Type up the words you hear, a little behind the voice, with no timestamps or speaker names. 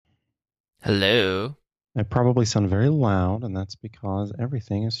Hello. I probably sound very loud, and that's because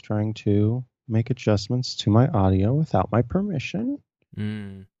everything is trying to make adjustments to my audio without my permission.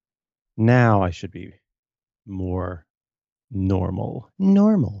 Mm. Now I should be more normal.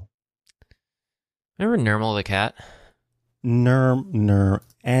 Normal. Remember Nermal the cat? Nermal.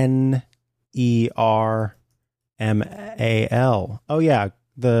 Oh yeah,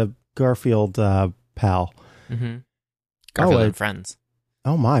 the Garfield pal. Mm-hmm. Oh, Garfield and Friends.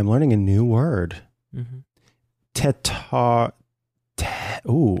 oh my! I'm learning a new word. Mm-hmm. Tetar.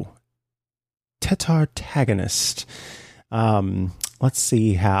 Ooh, tetartagonist. Let's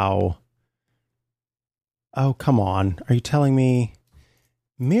see how. Oh, come on. Are you telling me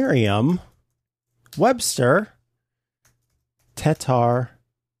Merriam Webster Tetar?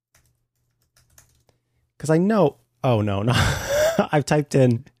 Because I know. Oh, no, no. I've typed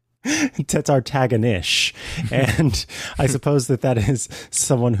in Tetartagonish, and I suppose that is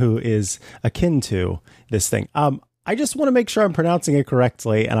someone who is akin to this thing. I just want to make sure I'm pronouncing it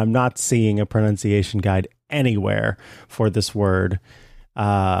correctly, and I'm not seeing a pronunciation guide anywhere for this word.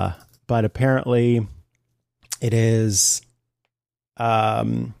 But apparently it is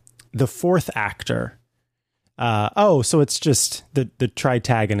the fourth actor. So it's just the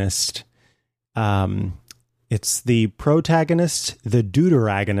tritagonist. It's the protagonist, the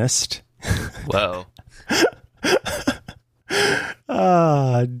deuteragonist. Whoa.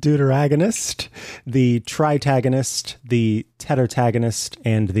 Deuteragonist, the tritagonist, the tetratagonist,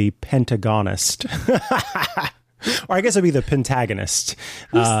 and the pentagonist. Or I guess it'd be the pentagonist.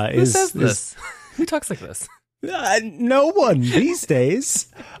 Who says this? Who talks like this? No one these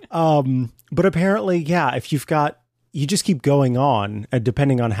days. But apparently, yeah, if you just keep going on,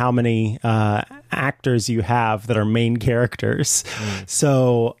 depending on how many actors you have that are main characters.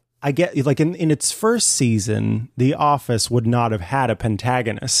 So I get, like, in its first season, The Office would not have had a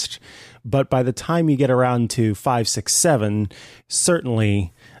pentagonist. But by the time you get around to 5, 6, 7,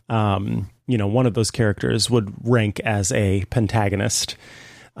 certainly, one of those characters would rank as a pentagonist.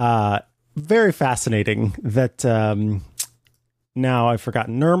 Very fascinating that now I've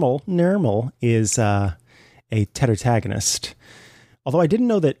forgotten. Nermal is a tetratagonist. Although I didn't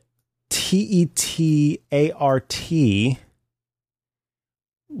know that TETART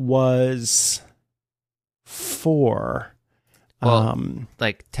was 4. Well,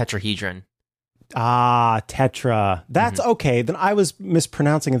 like tetrahedron. Tetra. That's okay. Then I was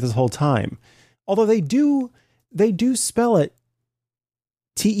mispronouncing it this whole time. Although they do spell it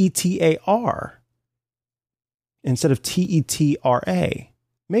TETAR instead of TETRA.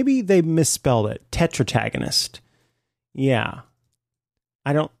 Maybe they misspelled it. Tetratagonist. Yeah.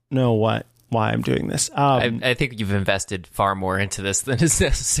 I don't know why I'm doing this. I think you've invested far more into this than is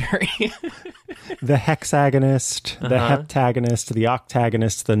necessary. The hexagonist, the heptagonist, the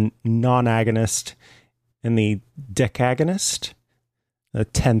octagonist, the non-agonist, and the decagonist. The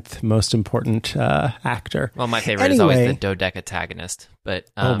 10th most important actor. Well, my favorite is always the dodecatagonist.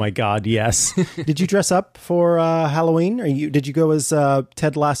 But oh my God, yes! Did you dress up for Halloween? Did you go as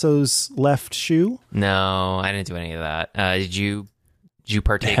Ted Lasso's left shoe? No, I didn't do any of that. Did you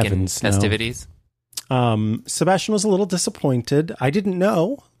partake in festivities? No. Sebastian was a little disappointed. I didn't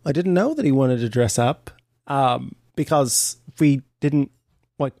know that he wanted to dress up because we didn't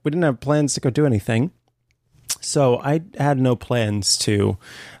have plans to go do anything. So I had no plans to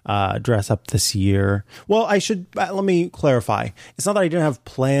dress up this year. Well, let me clarify. It's not that I didn't have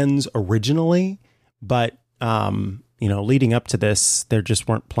plans originally, but leading up to this, there just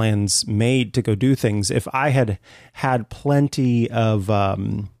weren't plans made to go do things. If I had had plenty of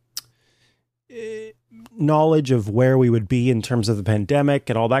knowledge of where we would be in terms of the pandemic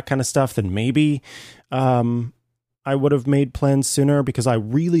and all that kind of stuff, then maybe I would have made plans sooner, because I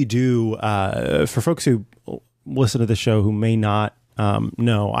really do, for folks who listen to the show who may not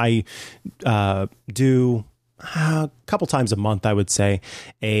know, I do a couple times a month, I would say,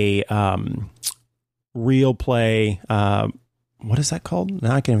 a real play. What is that called?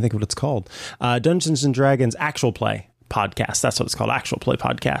 Now I can't even think of what it's called. Dungeons and Dragons Actual Play podcast. That's what it's called, Actual Play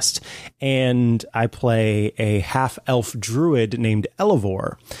podcast. And I play a half-elf druid named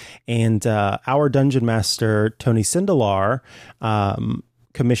Elevor. And our dungeon master, Tony Sindelar,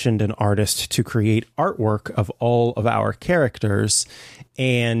 commissioned an artist to create artwork of all of our characters.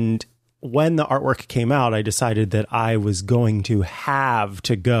 And when the artwork came out, I decided that I was going to have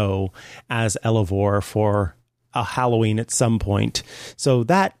to go as Elevor for a Halloween at some point. So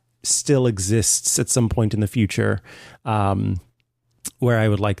that still exists at some point in the future, where I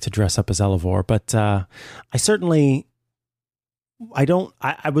would like to dress up as Elevor. But I certainly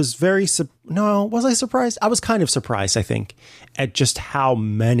I was very, no, was I surprised? I was kind of surprised, I think, at just how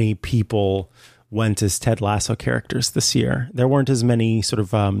many people went as Ted Lasso characters this year. There weren't as many sort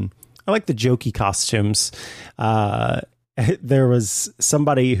of, I like the jokey costumes. There was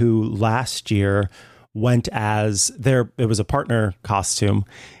somebody who last year went as it was a partner costume,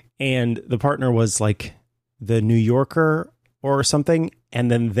 and the partner was like the New Yorker or something,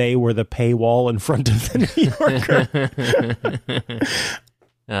 and then they were the paywall in front of the New Yorker.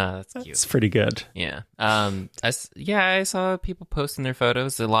 That's cute. It's pretty good. Yeah. I saw people posting their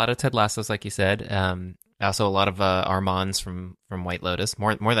photos. A lot of Ted Lassos, like you said. Also a lot of Armands from White Lotus.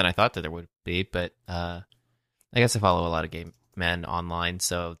 More than I thought that there would be, but I guess I follow a lot of gay men online,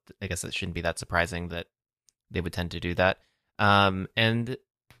 so I guess it shouldn't be that surprising that they would tend to do that.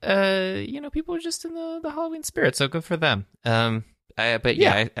 People are just in the Halloween spirit, so good for them. I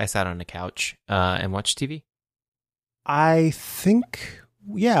sat on the couch and watched TV. I think,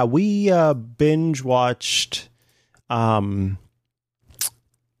 we binge watched. There's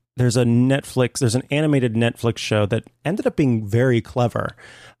an animated Netflix show that ended up being very clever.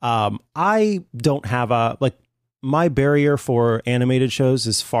 I don't have my barrier for animated shows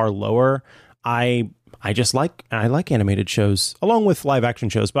is far lower. I like animated shows along with live action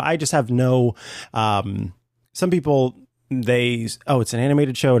shows, but I just have no, some people, it's an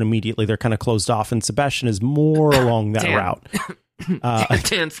animated show and immediately they're kind of closed off, and Sebastian is more along that route.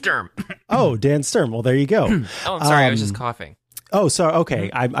 Dan Sturm. Oh, Dan Sturm. Well, there you go. Oh, I'm sorry. I was just coughing. Oh, sorry. Okay.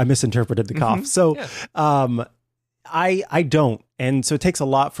 I misinterpreted the cough. So, I don't. And so it takes a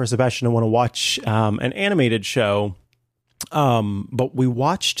lot for Sebastian to want to watch an animated show. But we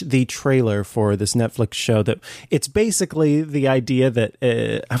watched the trailer for this Netflix show that it's basically the idea that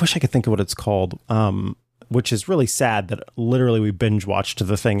I wish I could think of what it's called, which is really sad that literally we binge watched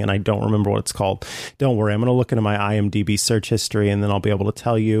the thing and I don't remember what it's called. Don't worry. I'm going to look into my IMDb search history and then I'll be able to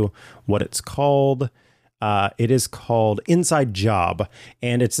tell you what it's called. It is called Inside Job,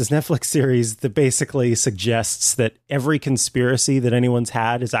 and it's this Netflix series that basically suggests that every conspiracy that anyone's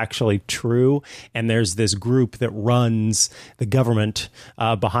had is actually true, and there's this group that runs the government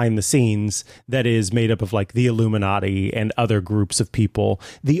behind the scenes that is made up of like the Illuminati and other groups of people.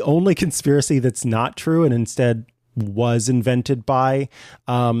 The only conspiracy that's not true and instead was invented by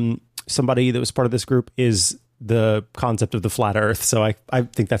somebody that was part of this group is the concept of the flat earth. So I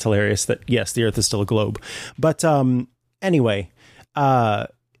think that's hilarious that, yes, the earth is still a globe. But anyway,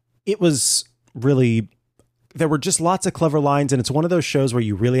 it was really, there were just lots of clever lines. And it's one of those shows where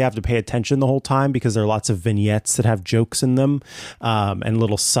you really have to pay attention the whole time because there are lots of vignettes that have jokes in them and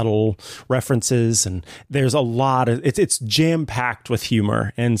little subtle references. And there's a lot of, it's jam packed with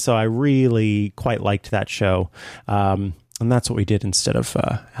humor. And so I really quite liked that show. And that's what we did instead of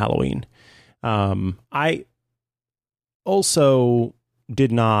Halloween. I also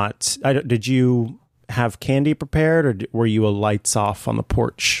did you have candy prepared, or were you a lights off on the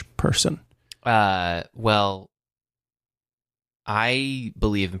porch person? Well, I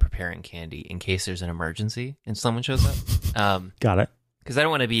believe in preparing candy in case there's an emergency and someone shows up. Got it. Because I don't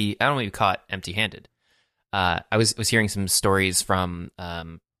want to be caught empty-handed. I was hearing some stories from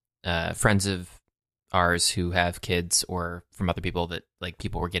friends of ours who have kids, or from other people that like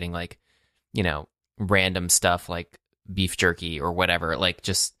people were getting like, random stuff like beef jerky or whatever. Like,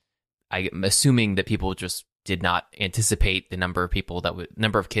 just I'm assuming that people just did not anticipate the number of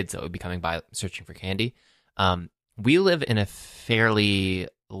kids that would be coming by searching for candy. We live in a fairly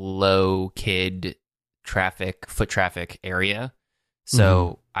low foot traffic area,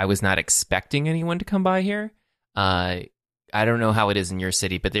 so I was not expecting anyone to come by here. I don't know how it is in your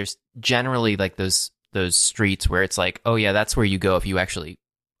city, but there's generally like those streets where it's like, oh yeah, that's where you go if you actually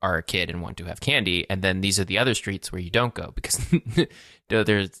are a kid and want to have candy, and then these are the other streets where you don't go because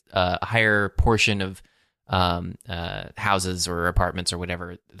there's a higher portion of houses or apartments or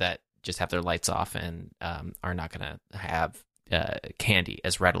whatever that just have their lights off and are not going to have candy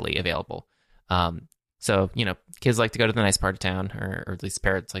as readily available. So kids like to go to the nice part of town, or at least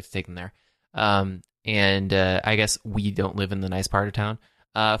parents like to take them there. And I guess we don't live in the nice part of town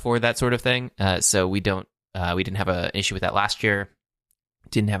for that sort of thing. So we didn't have an issue with that last year.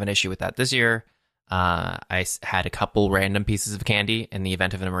 Didn't have an issue with that this year. I had a couple random pieces of candy in the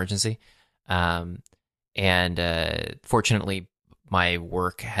event of an emergency. And fortunately, my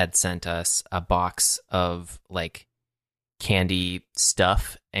work had sent us a box of like candy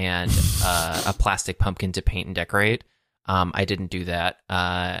stuff and a plastic pumpkin to paint and decorate. I didn't do that.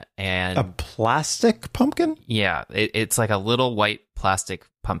 And a plastic pumpkin? Yeah, it's like a little white plastic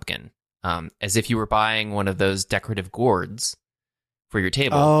pumpkin, as if you were buying one of those decorative gourds for your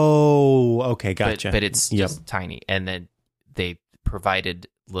table. Oh, okay, gotcha. But it's just tiny. And then they provided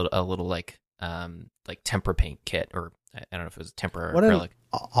a little like tempera paint kit, or I don't know if it was tempera or What acrylic.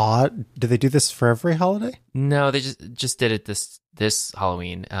 Odd. Do they do this for every holiday? No, they just did it this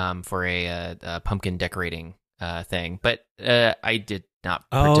Halloween for a pumpkin decorating thing, but I did not.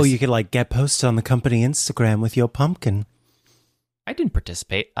 Oh, you could like get posted on the company Instagram with your pumpkin. I didn't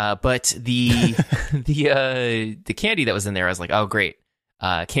participate, but the the candy that was in there, I was like, oh great,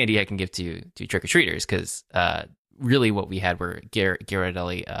 candy I can give to trick or treaters, because really what we had were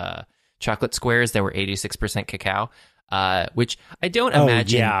Ghirardelli chocolate squares that were 86% cacao, which I don't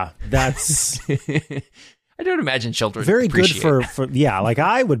imagine. Yeah, that's I don't imagine children very appreciate. good for yeah. Like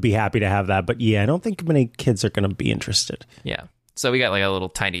I would be happy to have that, but yeah, I don't think many kids are going to be interested. Yeah, so we got like a little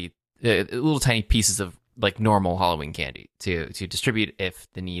tiny pieces of like normal Halloween candy to distribute if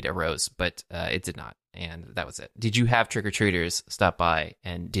the need arose, but it did not, and that was it. Did you have trick or treaters stop by,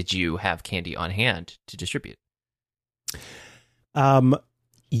 and did you have candy on hand to distribute?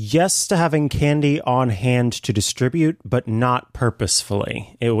 Yes to having candy on hand to distribute, but not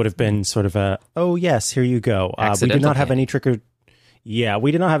purposefully. It would have been sort of a, oh yes, here you go. We did not have any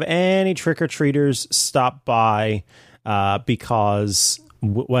we did not have any trick or treaters stop by because,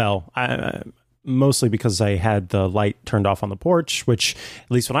 mostly because I had the light turned off on the porch, which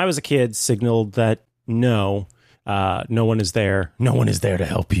at least when I was a kid signaled that no one is there. No one is there to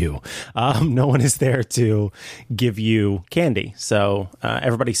help you. No one is there to give you candy. So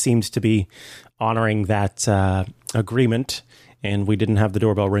everybody seems to be honoring that agreement, and we didn't have the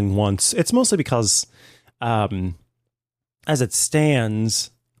doorbell ring once. It's mostly because, as it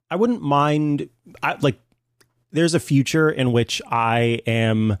stands, I wouldn't mind. There's a future in which I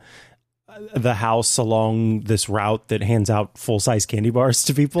am the house along this route that hands out full-size candy bars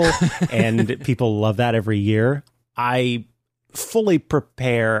to people, and people love that every year. I fully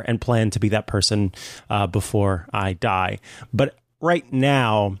prepare and plan to be that person before I die. But right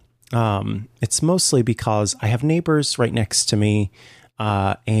now, it's mostly because I have neighbors right next to me,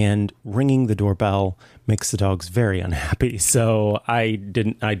 and ringing the doorbell makes the dogs very unhappy. So I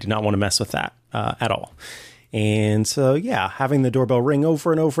did not want to mess with that at all. And so, yeah, having the doorbell ring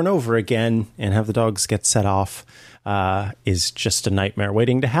over and over and over again and have the dogs get set off is just a nightmare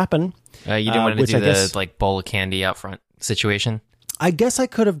waiting to happen. You didn't want to do the bowl of candy out front situation? I guess I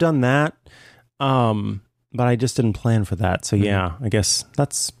could have done that, but I just didn't plan for that. So, yeah, I guess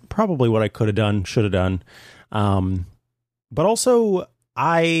that's probably what I could have done, should have done. But also,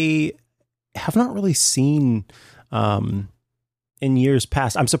 I have not really seen... in years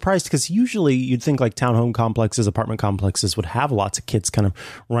past, I'm surprised because usually you'd think like townhome complexes, apartment complexes would have lots of kids kind of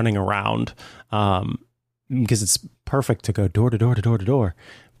running around because it's perfect to go door to door to door to door.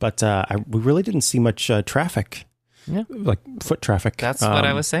 But we really didn't see much traffic, like foot traffic. That's what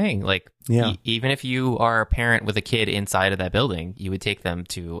I was saying. Like, even if you are a parent with a kid inside of that building, you would take them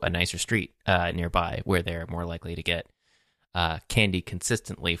to a nicer street nearby where they're more likely to get candy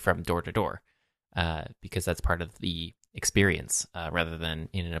consistently from door to door, because that's part of the experience, rather than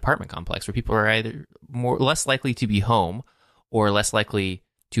in an apartment complex where people are either less likely to be home or less likely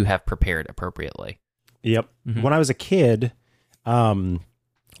to have prepared appropriately. Yep. Mm-hmm. When I was a kid,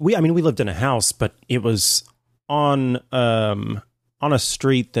 we lived in a house, but it was on a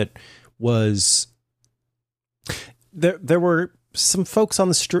street that was there were some folks on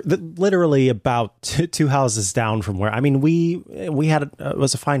the street that literally about two houses down from where, we had, it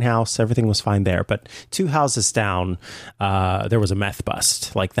was a fine house. Everything was fine there, but 2 houses down, there was a meth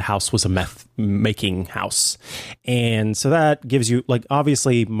bust. Like the house was a meth making house. And so that gives you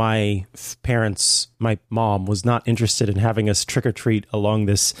obviously my mom was not interested in having us trick or treat along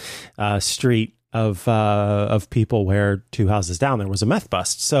this, street of people where 2 houses down, there was a meth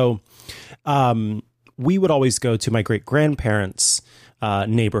bust. So, we would always go to my great-grandparents'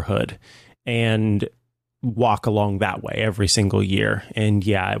 neighborhood and walk along that way every single year. And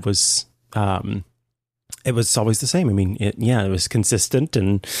yeah, it was always the same. It was consistent,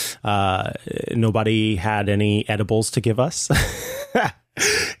 and nobody had any edibles to give us.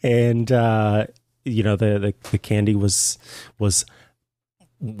 And the candy was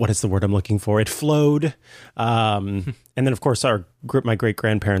what is the word I'm looking for? It flowed. And then of course my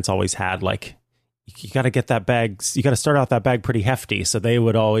great-grandparents always had you got to get that bag. You got to start out that bag pretty hefty. So they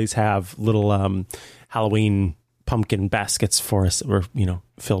would always have little Halloween pumpkin baskets for us that were,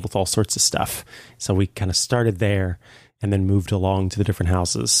 filled with all sorts of stuff. So we kind of started there and then moved along to the different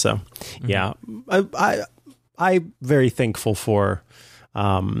houses. So, yeah, I'm very thankful for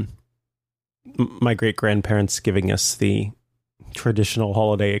my great grandparents giving us the traditional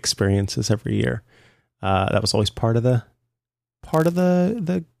holiday experiences every year. That was always part of the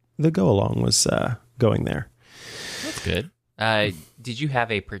go along was going there. That's good. Did you have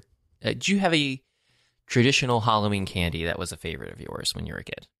did you have a traditional Halloween candy that was a favorite of yours when you were a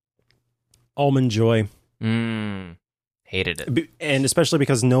kid? Almond Joy. Hated it. And especially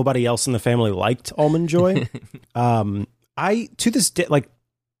because nobody else in the family liked Almond Joy. I, to this day, like,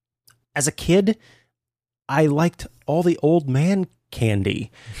 as a kid, I liked all the old man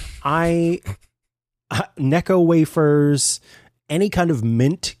candy. Necco wafers, any kind of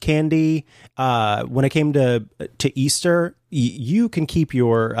mint candy. When it came to Easter, you can keep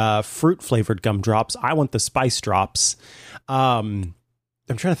your fruit flavored gumdrops. I want the spice drops.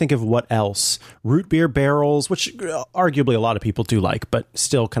 I'm trying to think of what else. Root beer barrels, which arguably a lot of people do like, but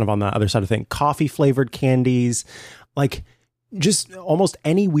still kind of on the other side of things. Coffee flavored candies, like just almost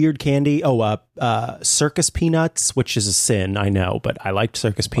any weird candy. Circus peanuts, which is a sin, I know, but I liked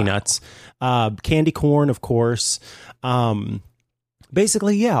circus peanuts. Candy corn, of course.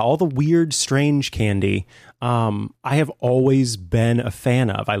 Basically, yeah, all the weird, strange candy. I have always been a fan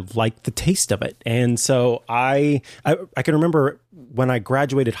of. I like the taste of it, and so I can remember when I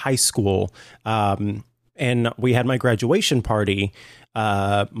graduated high school, and we had my graduation party.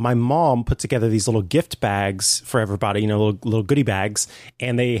 My mom put together these little gift bags for everybody, little goodie bags,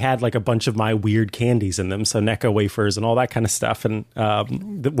 and they had like a bunch of my weird candies in them. So Necco wafers and all that kind of stuff. And,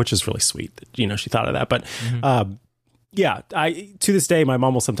 which is really sweet that, she thought of that. But, yeah, to this day, my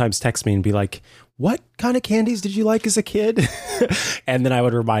mom will sometimes text me and be like, what kind of candies did you like as a kid? And then I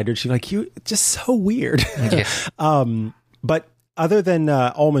would remind her, she'd be like, you just so weird. Yeah. But other than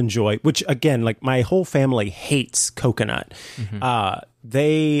Almond Joy, which again, like my whole family hates coconut.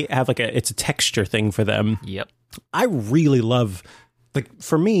 They have it's a texture thing for them. Yep. I really love,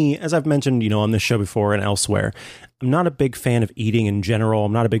 for me, as I've mentioned, on this show before and elsewhere, I'm not a big fan of eating in general.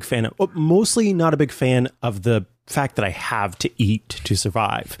 I'm not a big fan of, mostly not a big fan of the fact that I have to eat to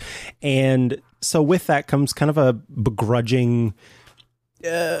survive. And so with that comes kind of a begrudging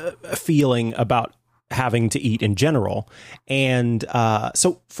feeling about having to eat in general. And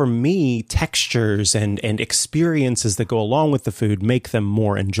so for me, textures and experiences that go along with the food make them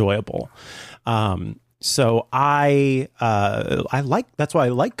more enjoyable. So I like, that's why I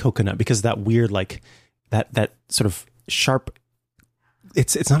like coconut, because that weird, that sort of sharp,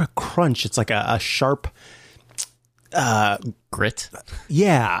 it's not a crunch. It's like a sharp, grit.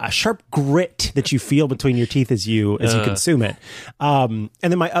 Yeah, a sharp grit that you feel between your teeth as you consume it. And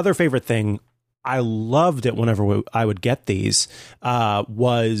then my other favorite thing, I loved it whenever I would get these,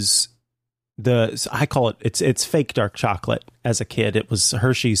 was I call it's fake dark chocolate. As a kid, it was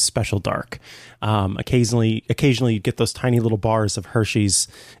Hershey's Special Dark. Occasionally you'd get those tiny little bars of Hershey's.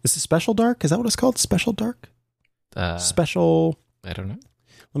 Is it Special Dark? Is that what it's called? Special Dark? Special. I don't know.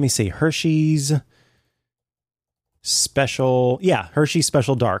 Let me see. Hershey's Special. Yeah, Hershey's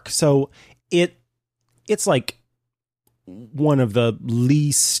Special Dark. So it's like one of the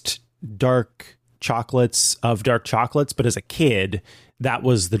least dark chocolates of dark chocolates, but as a kid, that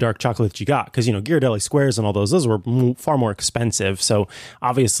was the dark chocolate that you got, because Ghirardelli Squares and all those were far more expensive. So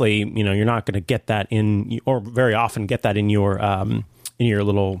obviously, you're not going to get that or very often get that in your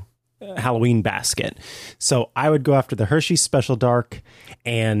little Halloween basket. So I would go after the Hershey's Special Dark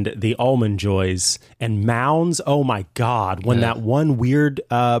and the Almond Joys and Mounds. Oh my God. When that one weird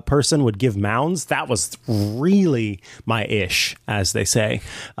person would give Mounds, that was really my ish, as they say,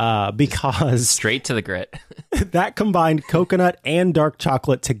 because straight to the grit. That combined coconut and dark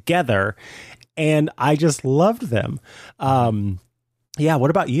chocolate together, and I just loved them. Yeah.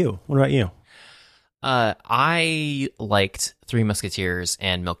 What about you? I liked Three Musketeers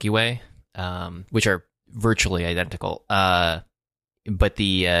and Milky Way, which are virtually identical. But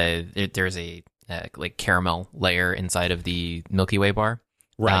there's a caramel layer inside of the Milky Way bar,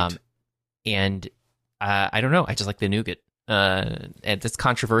 right? And I don't know. I just like the nougat. And it's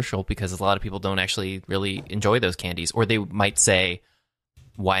controversial because a lot of people don't actually really enjoy those candies, or they might say,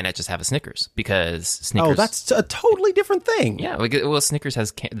 why not just have a Snickers? Because Snickers... Oh, that's a totally different thing. Yeah, well, Snickers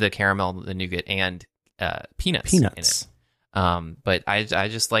has the caramel, the nougat, and peanuts in it. But I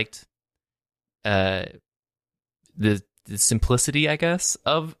just liked the simplicity, I guess,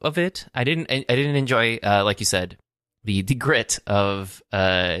 of it. I didn't enjoy, like you said, the grit of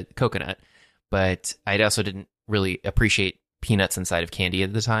coconut, but I also didn't really appreciate peanuts inside of candy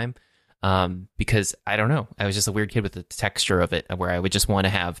at the time. Because I don't know, I was just a weird kid with the texture of it, where I would just want to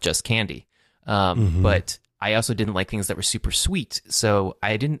have just candy. But I also didn't like things that were super sweet, so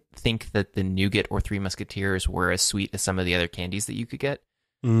I didn't think that the nougat or Three Musketeers were as sweet as some of the other candies that you could get.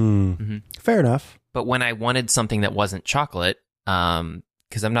 Fair enough. But when I wanted something that wasn't chocolate,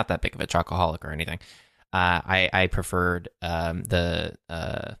 because I'm not that big of a chocoholic or anything, I preferred the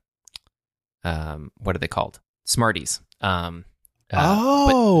what are they called? Smarties. But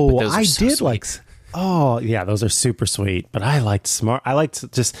those are I so did sweet. like. Oh, yeah, those are super sweet. But I liked smart. I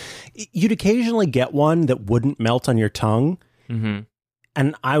liked just. You'd occasionally get one that wouldn't melt on your tongue. Mm-hmm.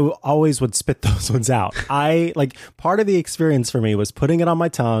 And I always would spit those ones out. I like part of the experience for me was putting it on my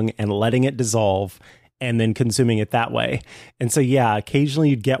tongue and letting it dissolve and then consuming it that way. And so, yeah, occasionally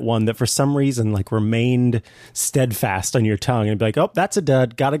you'd get one that for some reason like remained steadfast on your tongue and be like, oh, that's a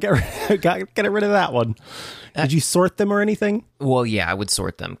dud. Gotta get rid of that one. Did you sort them or anything? Well, yeah, I would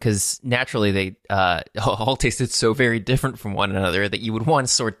sort them because naturally they all tasted so very different from one another that you would want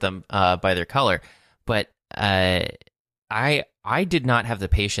to sort them by their color. But I did not have the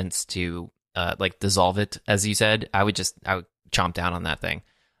patience to like dissolve it, as you said. I would chomp down on that thing.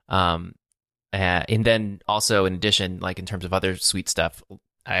 And then also in addition, like in terms of other sweet stuff,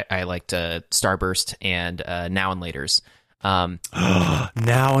 I liked Starburst and Now and Laters. Now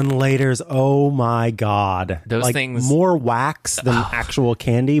and Laters, oh my God. Those like, things more wax than actual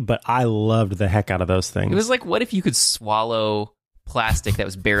candy, but I loved the heck out of those things. It was like, what if you could swallow plastic that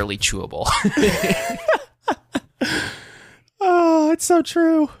was barely chewable? Oh, it's so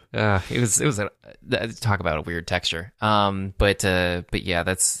true. It was talk about a weird texture. But yeah,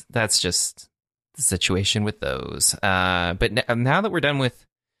 that's just the situation with those. But now that we're done with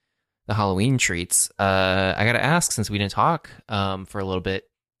the Halloween treats, I got to ask, since we didn't talk for a little bit,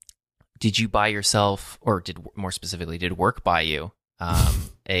 did you buy yourself, or did work buy you an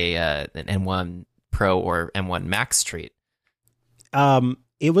M1 Pro or M1 Max treat?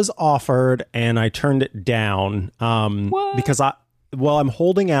 It was offered and I turned it down because I'm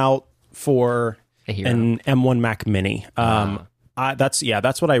holding out for an M1 Mac Mini.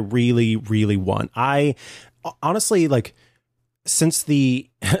 That's what I really, really want. I honestly, like, since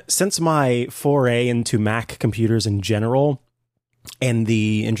my foray into Mac computers in general and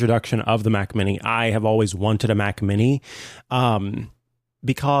the introduction of the Mac Mini, I have always wanted a Mac Mini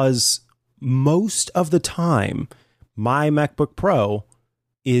because most of the time my MacBook Pro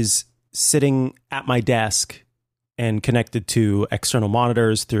is sitting at my desk and connected to external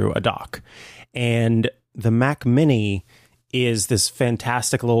monitors through a dock. And the Mac Mini is this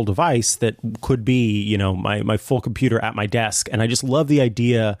fantastic little device that could be, you know, my full computer at my desk. And I just love the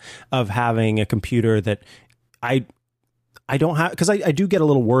idea of having a computer that I don't have, because I do get a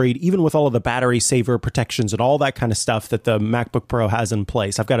little worried, even with all of the battery saver protections and all that kind of stuff that the MacBook Pro has in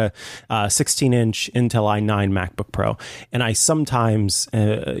place. I've got a 16-inch Intel i9 MacBook Pro, and I sometimes,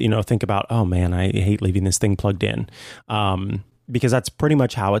 think about, oh man, I hate leaving this thing plugged in, because that's pretty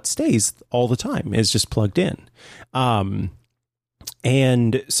much how it stays all the time, is just plugged in.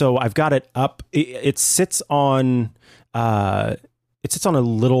 And so I've got it up. It sits on a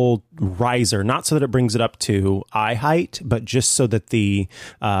little riser, not so that it brings it up to eye height, but just so that the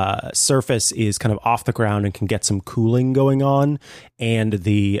surface is kind of off the ground and can get some cooling going on, and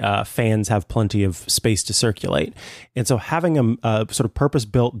the fans have plenty of space to circulate. And so having a sort of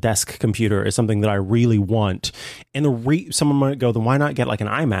purpose-built desk computer is something that I really want. And someone might go, then why not get like an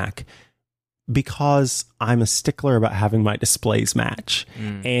iMac? Because I'm a stickler about having my displays match.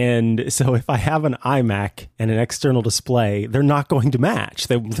 And so if I have an iMac and an external display, they're not going to match.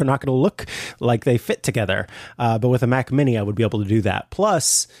 They're not going to look like they fit together. But with a Mac Mini, I would be able to do that.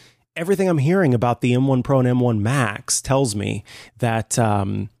 Plus, everything I'm hearing about the M1 Pro and M1 Max tells me that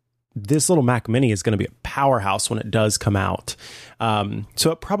this little Mac Mini is going to be a powerhouse when it does come out.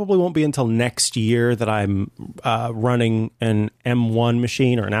 So it probably won't be until next year that I'm running an M1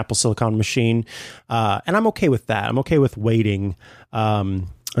 machine or an Apple Silicon machine. And I'm okay with that. I'm okay with waiting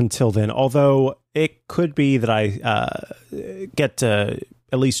until then. Although it could be that I get to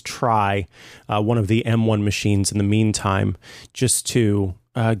at least try one of the M1 machines in the meantime, just to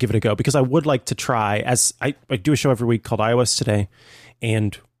give it a go. Because I would like to try, as I do a show every week called iOS Today,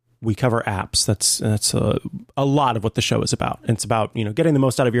 and we cover apps. That's a lot of what the show is about. And it's about, getting the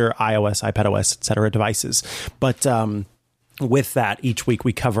most out of your iOS, iPadOS, etc. devices. But with that, each week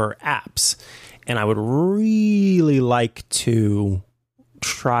we cover apps. And I would really like to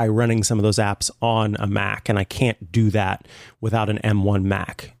try running some of those apps on a Mac. And I can't do that without an M1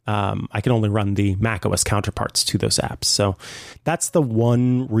 Mac. I can only run the macOS counterparts to those apps. So that's the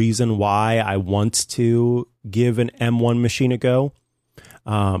one reason why I want to give an M1 machine a go.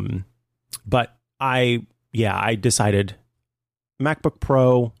 But I decided MacBook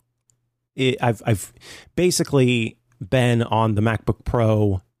Pro. I've basically been on the MacBook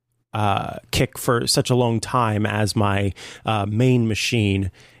Pro kick for such a long time as my main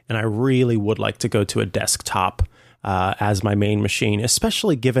machine, and I really would like to go to a desktop as my main machine,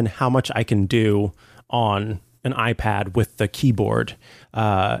 especially given how much I can do on an iPad with the keyboard.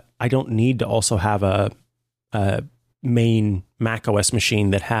 I don't need to also have a main Mac OS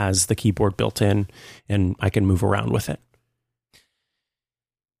machine that has the keyboard built in, and I can move around with it.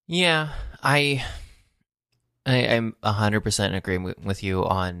 Yeah, I'm 100% in agreement with you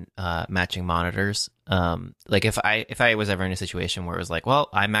on matching monitors. Like if I was ever in a situation where it was like, well,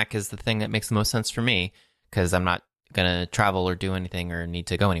 iMac is the thing that makes the most sense for me because I'm not gonna travel or do anything or need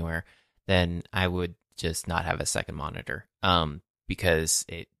to go anywhere, then I would just not have a second monitor. Because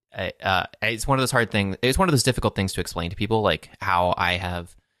it's one of those hard things. It's one of those difficult things to explain to people, like how I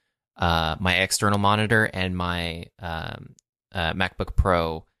have my external monitor and my MacBook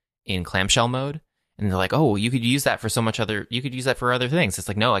Pro in clamshell mode, and they're like, "Oh, you could use that for so much other. You could use that for other things." It's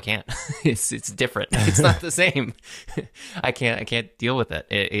like, no, I can't. It's different. It's not the same. I can't deal with it.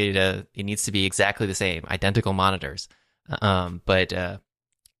 It needs to be exactly the same, identical monitors. But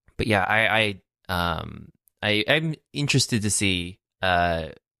yeah, I'm interested to see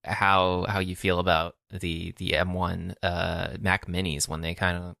how you feel about the M1 Mac Minis when they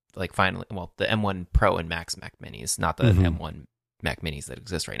kind of like finally, well, the M1 Pro and Max Mac Minis, not the M1 Mac Minis that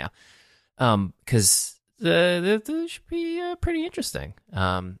exist right now, because the should be pretty interesting.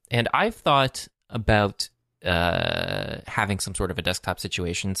 And I've thought about having some sort of a desktop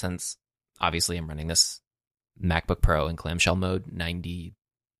situation, since obviously I'm running this MacBook Pro in clamshell mode 99%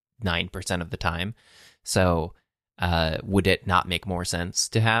 of the time. So would it not make more sense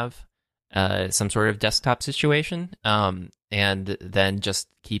to have some sort of desktop situation, and then just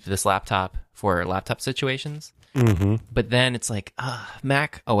keep this laptop for laptop situations? Mm-hmm. But then it's like,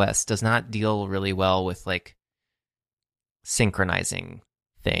 Mac OS does not deal really well with like synchronizing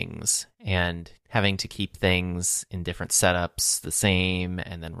things and having to keep things in different setups the same,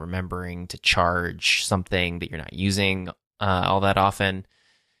 and then remembering to charge something that you're not using all that often.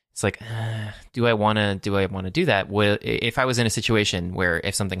 It's like, do I want to do that? Well, if I was in a situation where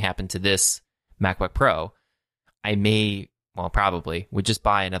if something happened to this MacBook Pro, I probably would just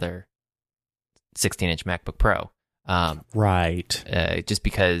buy another 16-inch MacBook Pro. Right. Just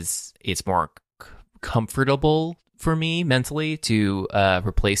because it's more comfortable for me mentally to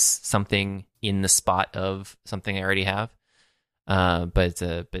replace something in the spot of something I already have. But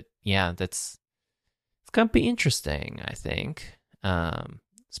yeah, it's going to be interesting, I think.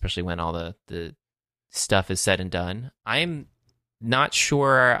 Especially when all the stuff is said and done. I'm not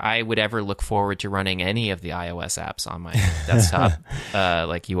sure I would ever look forward to running any of the iOS apps on my desktop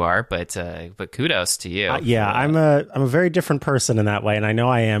like you are, but kudos to you. Yeah, I'm a very different person in that way, and I know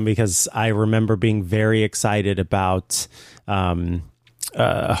I am because I remember being very excited about the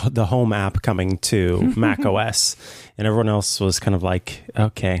Home app coming to Mac OS, and everyone else was kind of like,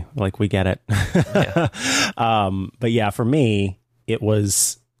 okay, like we get it. Yeah. But yeah, for me, it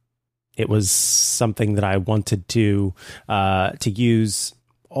was something that I wanted to use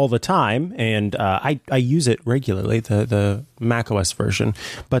all the time, and I use it regularly, the macOS version.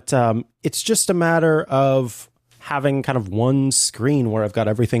 But it's just a matter of having kind of one screen where I've got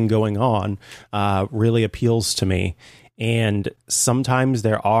everything going on. Really appeals to me. And sometimes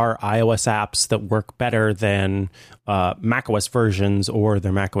there are iOS apps that work better than macOS versions or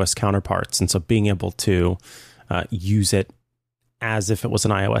their macOS counterparts, and so being able to use it as if it was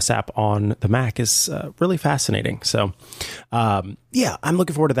an iOS app on the Mac is really fascinating. So, yeah, I'm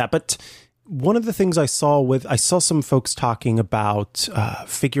looking forward to that. But one of the things I saw some folks talking about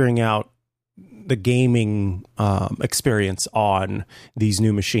figuring out the gaming experience on these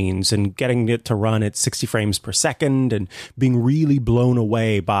new machines and getting it to run at 60 frames per second and being really blown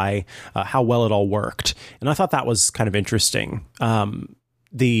away by how well it all worked. And I thought that was kind of interesting.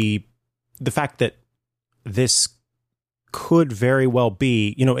 The fact that this could very well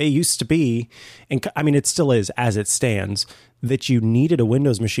be, it used to be, and I mean, it still is as it stands, that you needed a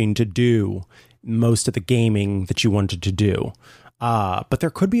Windows machine to do most of the gaming that you wanted to do. But there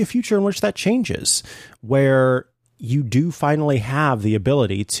could be a future in which that changes, where you do finally have the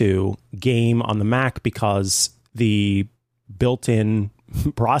ability to game on the Mac because the built-in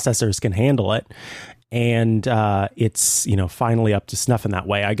processors can handle it. And it's, finally up to snuff in that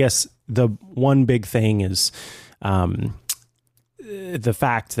way. I guess the one big thing is the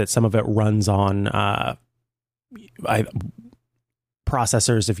fact that some of it runs on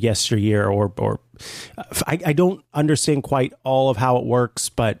processors of yesteryear, or I don't understand quite all of how it works,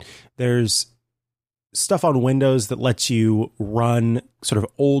 but there's stuff on Windows that lets you run sort of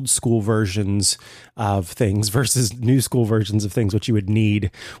old school versions of things versus new school versions of things, which you would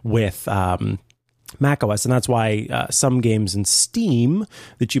need with macOS. And that's why some games in Steam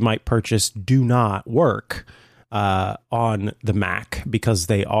that you might purchase do not work on the Mac, because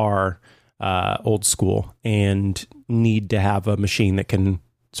they are old school and need to have a machine that can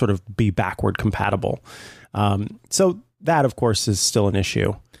sort of be backward compatible. So that, of course, is still an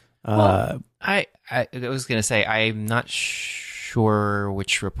issue. I was going to say, I'm not sure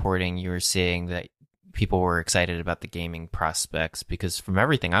which reporting you were seeing that people were excited about the gaming prospects, because from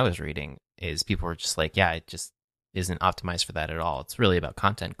everything I was reading is people were just like, yeah, it just isn't optimized for that at all. It's really about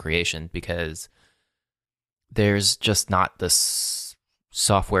content creation, because there's just not this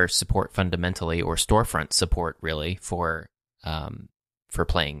software support fundamentally, or storefront support really, for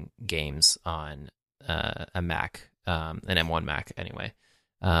playing games on a Mac, an M1 Mac anyway,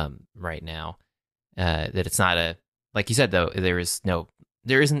 right now. That it's not like you said, though, there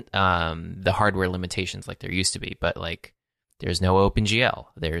isn't the hardware limitations like there used to be, but like there's no OpenGL,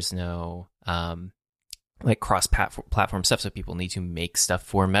 there's no like cross-platform stuff, so people need to make stuff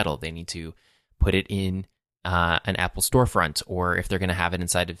for Metal. They need to put it in an Apple storefront, or if they're going to have it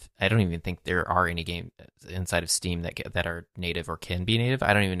inside of, I don't even think there are any games inside of Steam that are native or can be native.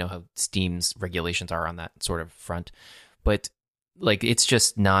 I don't even know how Steam's regulations are on that sort of front, but like it's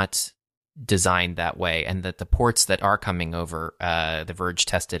just not designed that way. And that the ports that are coming over, The Verge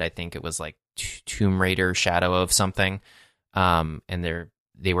tested, I think it was like Tomb Raider Shadow of something, and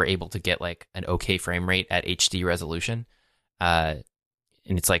they were able to get like an okay frame rate at HD resolution, and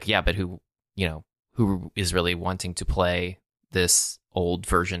it's like, yeah, but who is really wanting to play this old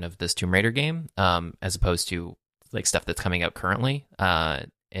version of this Tomb Raider game, as opposed to like stuff that's coming out currently,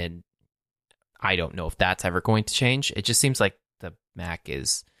 and I don't know if that's ever going to change. It just seems like the Mac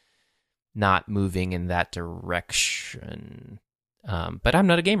is not moving in that direction. But I'm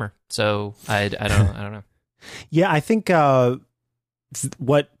not a gamer, so I don't know. Yeah, I think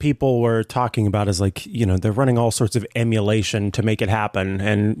what people were talking about is like, they're running all sorts of emulation to make it happen,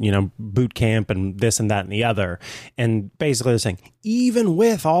 and, boot camp and this and that and the other. And basically they're saying, even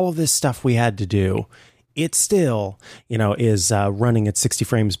with all of this stuff we had to do, it still, is running at 60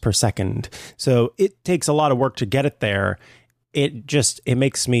 frames per second. So it takes a lot of work to get it there. It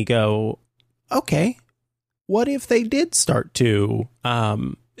makes me go, okay, what if they did start to,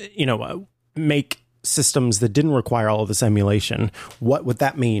 make systems that didn't require all of this emulation? What would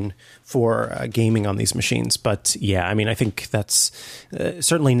that mean for gaming on these machines? But yeah, I mean, I think that's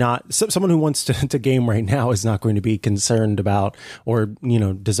certainly not someone who wants to game right now is not going to be concerned about or,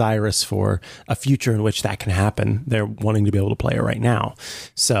 desirous for a future in which that can happen. They're wanting to be able to play it right now.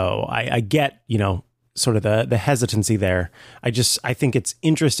 So I get, sort of the hesitancy there. I think it's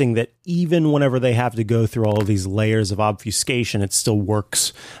interesting that even whenever they have to go through all of these layers of obfuscation, it still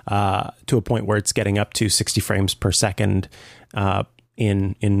works to a point where it's getting up to 60 frames per second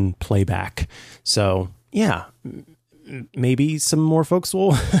in playback. So yeah, maybe some more folks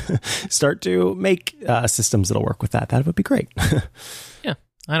will start to make systems that'll work with that. That would be great. Yeah,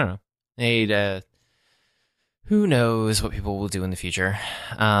 I don't know. Who knows what people will do in the future?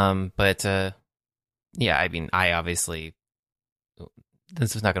 But yeah, I mean, I obviously,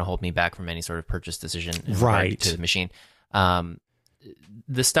 this is not going to hold me back from any sort of purchase decision right to the machine.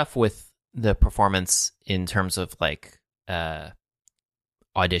 The stuff with the performance in terms of like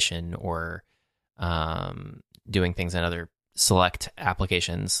Audition or doing things in other select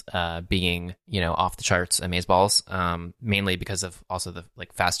applications being, off the charts amazeballs, mainly because of also the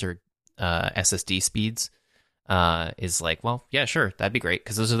like faster SSD speeds, is like, well, yeah, sure, that'd be great,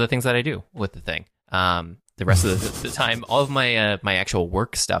 because those are the things that I do with the thing. The rest of the time, all of my my actual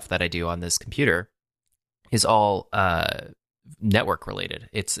work stuff that I do on this computer is all network related.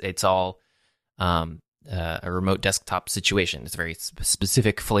 It's all a remote desktop situation. It's a very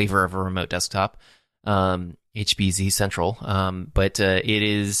specific flavor of a remote desktop, HBZ Central. But it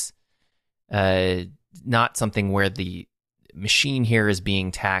is not something where the machine here is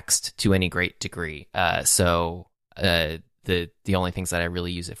being taxed to any great degree. So the only things that I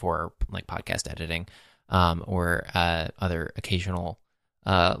really use it for are like podcast editing, or other occasional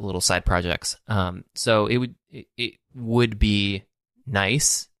little side projects. So it would be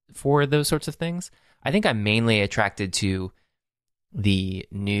nice for those sorts of things. I think I'm mainly attracted to the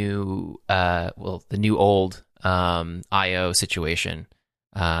new old IO situation,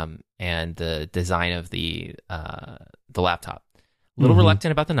 and the design of the laptop. A little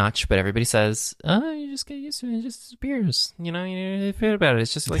reluctant about the notch, but everybody says, "Oh, you just get used to it; it just disappears." You forget about it.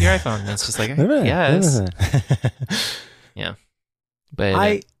 It's just like your iPhone. And it's just like, yes, yeah.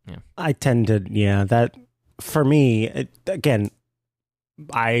 But I tend to, that for me, again,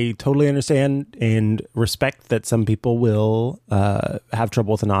 I totally understand and respect that some people will have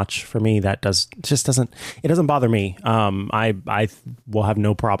trouble with a notch. For me, that doesn't bother me. I will have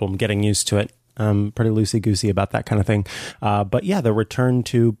no problem getting used to it. I'm pretty loosey-goosey about that kind of thing. But yeah, the return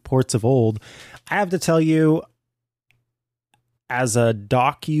to ports of old, I have to tell you, as a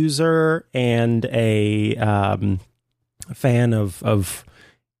dock user and a fan of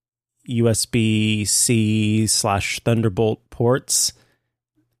USB-C/Thunderbolt ports,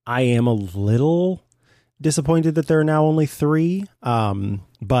 I am a little disappointed that there are now only 3.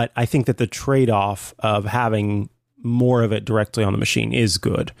 But I think that the trade-off of having more of it directly on the machine is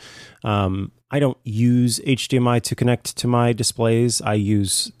good. I don't use HDMI to connect to my displays. I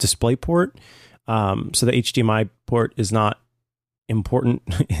use DisplayPort. So the HDMI port is not important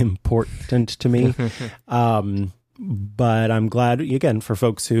to me. But I'm glad, again, for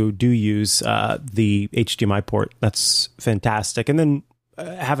folks who do use the HDMI port. That's fantastic. And then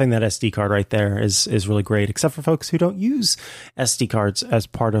having that SD card right there is really great, except for folks who don't use SD cards as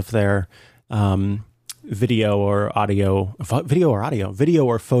part of their video or photo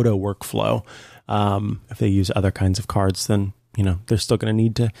workflow. If they use other kinds of cards, then they're still going to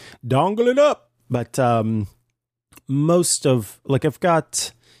need to dongle it up. But most of I've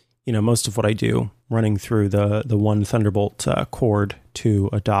got most of what I do running through the one Thunderbolt cord to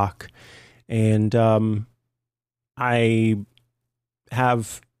a dock, and I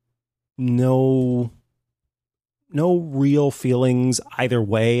have no real feelings either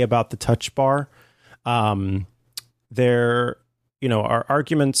way about the touch bar. There are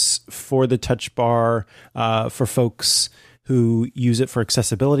arguments for the touch bar for folks who use it for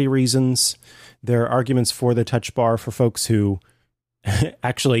accessibility reasons. There are arguments for the touch bar for folks who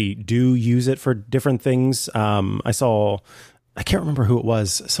actually do use it for different things. I can't remember who it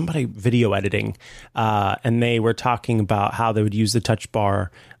was, somebody video editing, and they were talking about how they would use the touch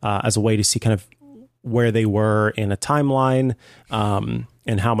bar as a way to see kind of where they were in a timeline,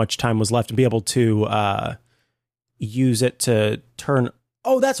 and how much time was left, and be able to use it to turn.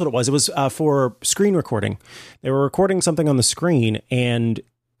 Oh, that's what it was. It was for screen recording. They were recording something on the screen, and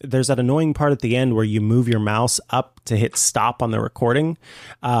there's that annoying part at the end where you move your mouse up to hit stop on the recording.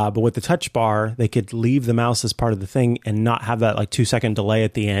 But with the touch bar, they could leave the mouse as part of the thing and not have that 2-second delay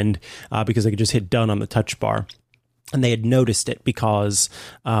at the end, because they could just hit done on the touch bar. And they had noticed it because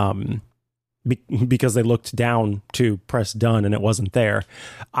they looked down to press done and it wasn't there.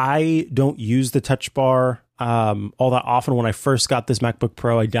 I don't use the touch bar all that often. When I first got this MacBook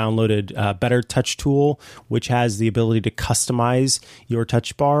Pro, I downloaded Better Touch Tool, which has the ability to customize your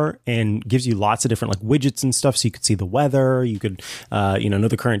touch bar and gives you lots of different widgets and stuff. So you could see the weather, you could know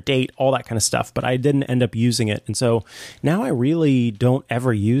the current date, all that kind of stuff. But I didn't end up using it, and so now I really don't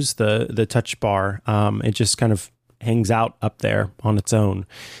ever use the touch bar. It just kind of hangs out up there on its own.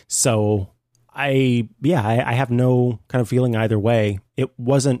 So I have no kind of feeling either way.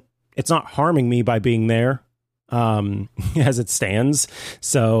 It's not harming me by being there as it stands.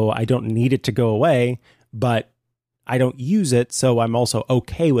 So I don't need it to go away, but I don't use it. So I'm also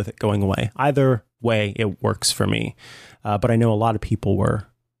okay with it going away. Either way, it works for me. But I know a lot of people were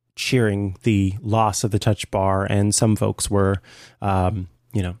cheering the loss of the touch bar, and some folks were,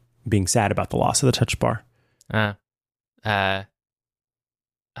 being sad about the loss of the touch bar. I'm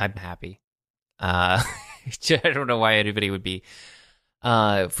happy. I don't know why anybody would be.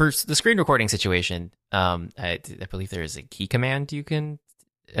 For the screen recording situation, I believe there is a key command you can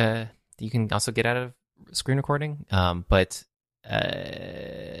also get out of screen recording. But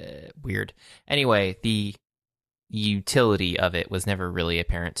weird. Anyway, the utility of it was never really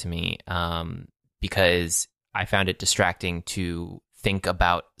apparent to me, because I found it distracting to think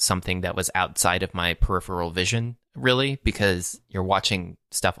about something that was outside of my peripheral vision, really, because you're watching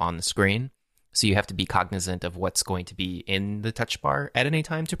stuff on the screen. So you have to be cognizant of what's going to be in the touch bar at any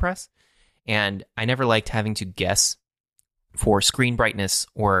time to press. And I never liked having to guess for screen brightness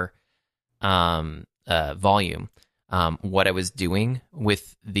or volume what I was doing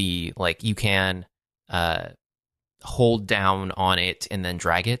with the, you can hold down on it and then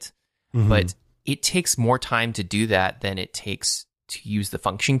drag it. Mm-hmm. But it takes more time to do that than it takes to use the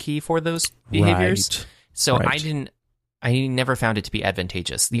function key for those behaviors. Right. So right. I never found it to be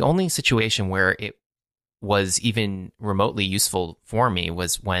advantageous. The only situation where it was even remotely useful for me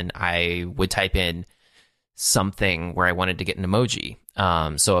was when I would type in something where I wanted to get an emoji.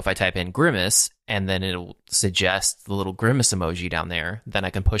 So if I type in grimace and then it'll suggest the little grimace emoji down there, then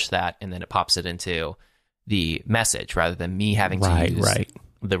I can push that and then it pops it into the message rather than me having to use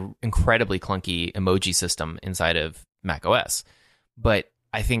the incredibly clunky emoji system inside of macOS. But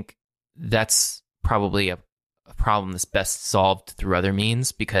I think that's probably a problem that's best solved through other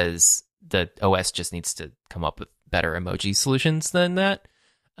means, because the OS just needs to come up with better emoji solutions than that.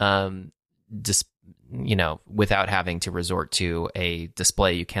 Just, without having to resort to a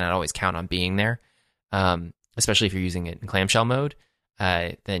display you cannot always count on being there. Especially if you're using it in clamshell mode,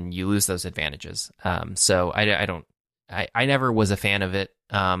 then you lose those advantages. So I I never was a fan of it,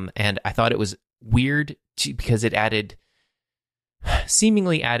 and I thought it was weird because it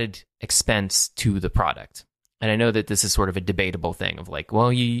seemingly added expense to the product. And I know that this is sort of a debatable thing of like,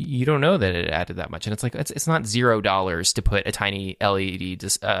 well, you don't know that it added that much, and it's like it's not $0 to put a tiny LCD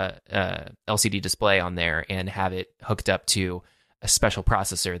display on there and have it hooked up to a special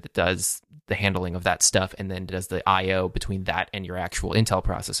processor that does the handling of that stuff and then does the I/O between that and your actual Intel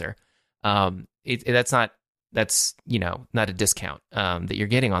processor. That's not a discount that you're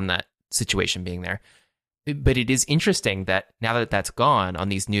getting on that situation being there. But it is interesting that now that that's gone on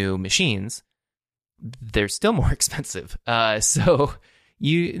these new machines, they're still more expensive. So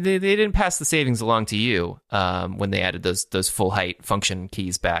they didn't pass the savings along to you when they added those full height function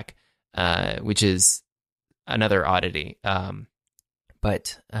keys back, which is another oddity.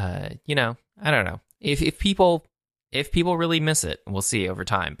 But I don't know if people really miss it, we'll see over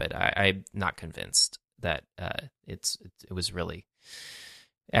time. But I'm not convinced that it was really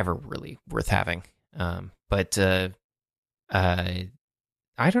ever really worth having. But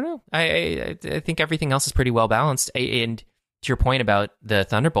I don't know. I think everything else is pretty well balanced. And to your point about the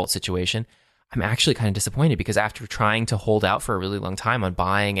Thunderbolt situation, I'm actually kind of disappointed because after trying to hold out for a really long time on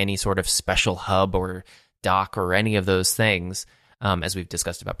buying any sort of special hub or dock or any of those things, as we've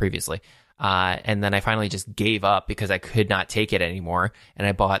discussed about previously, and then I finally just gave up because I could not take it anymore, and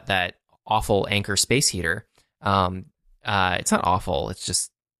I bought that awful Anker space heater. It's not awful. It's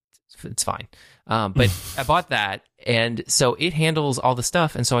fine. But I bought that, and so it handles all the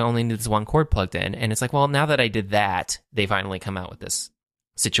stuff, and so I only need this one cord plugged in. And it's like, well, now that I did that, they finally come out with this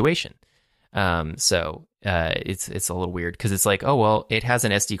situation. So it's a little weird because it's like, oh well, it has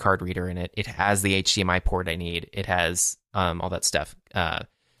an SD card reader in it. It has the HDMI port I need. It has all that stuff.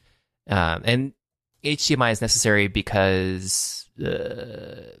 And HDMI is necessary because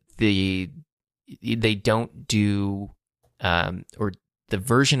they don't do or the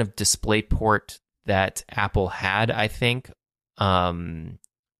version of DisplayPort that Apple had, I think, like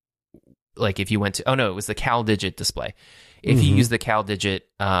if you went to, it was the CalDigit display. If you use the CalDigit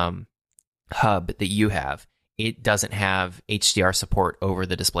hub that you have, it doesn't have HDR support over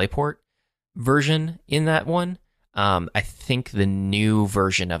the DisplayPort version in that one. I think the new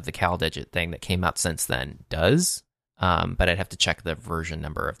version of the CalDigit thing that came out since then does, but I'd have to check the version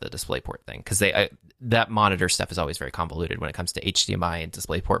number of the DisplayPort thing because that monitor stuff is always very convoluted when it comes to HDMI and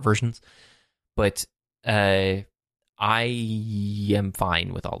DisplayPort versions. But I am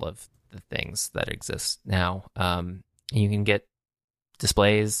fine with all of the things that exist now. You can get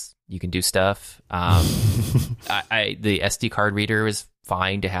displays, you can do stuff. The SD card reader is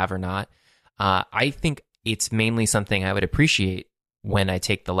fine to have or not. I think it's mainly something I would appreciate when I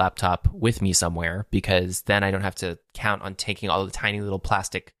take the laptop with me somewhere, because then I don't have to count on taking all the tiny little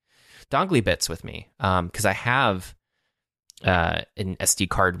plastic dongly bits with me. Because I have an SD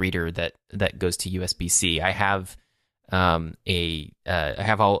card reader that goes to USB-C. I have I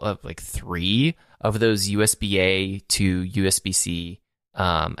have all of like 3 of those USB-A to USB-C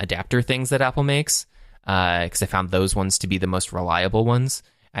adapter things that Apple makes, because I found those ones to be the most reliable ones.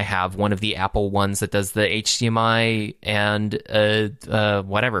 I have one of the Apple ones that does the HDMI and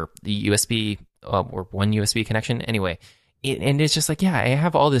whatever, the USB or one USB connection. Anyway, and it's just like, yeah, I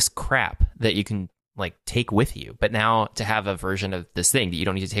have all this crap that you can like take with you, but now to have a version of this thing that you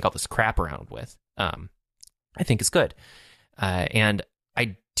don't need to take all this crap around with, I think is good. And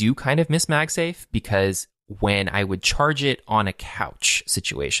I do kind of miss MagSafe because when I would charge it on a couch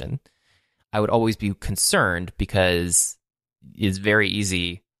situation, I would always be concerned because it's very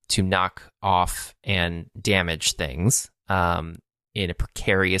easy to knock off and damage things in a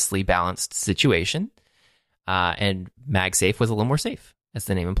precariously balanced situation. And MagSafe was a little more safe, as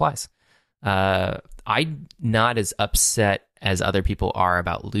the name implies. I'm not as upset as other people are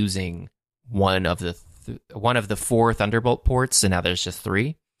about losing one of the 4 Thunderbolt ports, and now there's just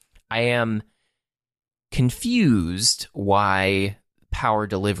 3. I am confused why power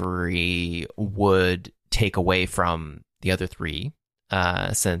delivery would take away from the other 3,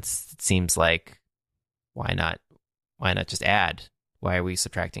 since it seems like why not just add? Why are we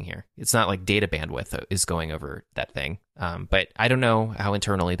subtracting here? It's not like data bandwidth is going over that thing. But I don't know how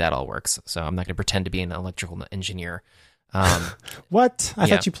internally that all works, so I'm not going to pretend to be an electrical engineer. What? I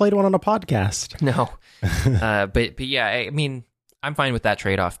thought you played one on a podcast. No. But yeah, I mean, I'm fine with that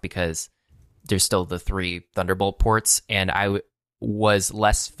trade-off because there's still the 3 Thunderbolt ports, and I was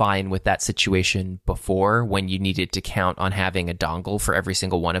less fine with that situation before when you needed to count on having a dongle for every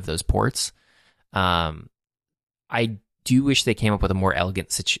single one of those ports. I do wish they came up with a more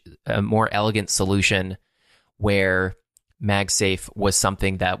elegant solution where MagSafe was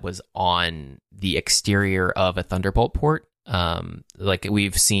something that was on the exterior of a Thunderbolt port. Like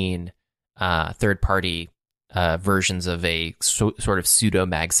we've seen third-party versions of a sort of pseudo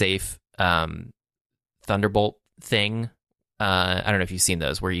MagSafe Thunderbolt thing. I don't know if you've seen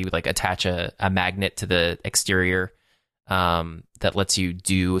those, where you like attach a magnet to the exterior that lets you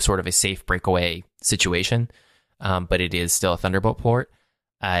do sort of a safe breakaway situation, but it is still a Thunderbolt port.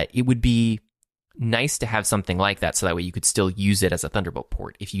 It would be nice to have something like that, so that way you could still use it as a Thunderbolt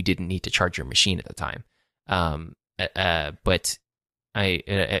port if you didn't need to charge your machine at the time. But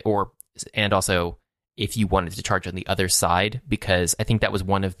and also if you wanted to charge on the other side, because I think that was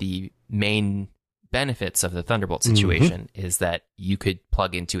one of the main benefits of the Thunderbolt situation, is that you could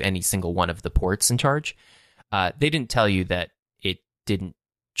plug into any single one of the ports and charge. They didn't tell you that it didn't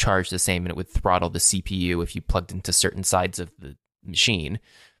charge the same and it would throttle the CPU if you plugged into certain sides of the machine,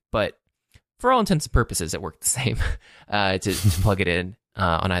 but for all intents and purposes, it worked the same to plug it in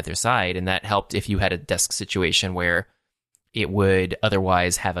on either side, and that helped if you had a desk situation where it would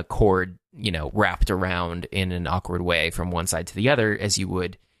otherwise have a cord, wrapped around in an awkward way from one side to the other, as you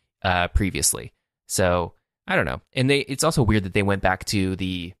would previously. So I don't know, and it's also weird that they went back to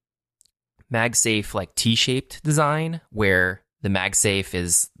the MagSafe like T-shaped design, where the MagSafe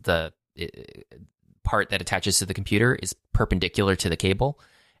is the part that attaches to the computer is perpendicular to the cable,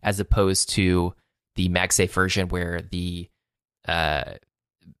 as opposed to the MagSafe version where the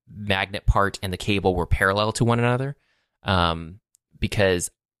magnet part and the cable were parallel to one another.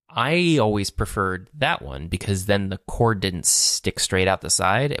 Because I always preferred that one, because then the cord didn't stick straight out the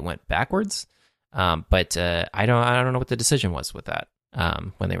side; it went backwards. But I don't know what the decision was with that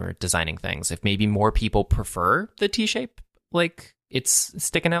when they were designing things. If maybe more people prefer the T shape, like it's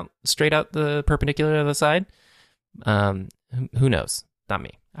sticking out straight out the perpendicular to the side. Who knows? Not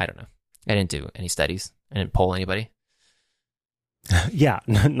me. I don't know. I didn't do any studies. I didn't poll anybody. Yeah,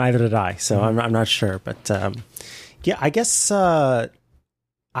 neither did I. So I'm not sure. But yeah, I guess I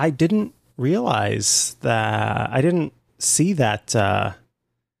didn't realize that. I didn't see that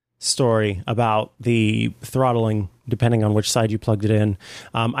story about the throttling depending on which side you plugged it in.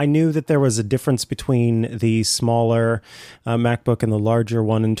 I knew that there was a difference between the smaller MacBook and the larger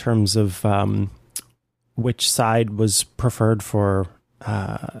one in terms of which side was preferred for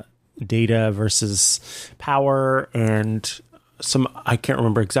data versus power, and I can't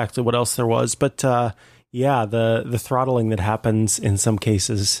remember exactly what else there was, but yeah, the throttling that happens in some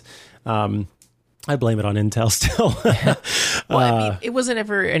cases, I blame it on Intel still. Well, I mean, it wasn't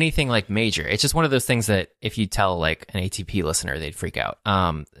ever anything like major. It's just one of those things that if you tell like an ATP listener, they'd freak out.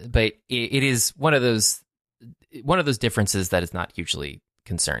 But it is one of those differences that is not hugely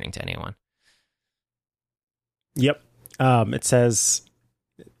concerning to anyone. Yep. It says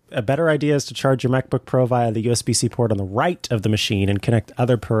a better idea is to charge your MacBook Pro via the USB-C port on the right of the machine and connect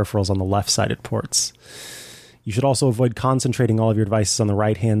other peripherals on the left-sided ports. You should also avoid concentrating all of your devices on the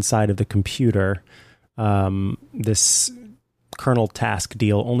right-hand side of the computer. This kernel task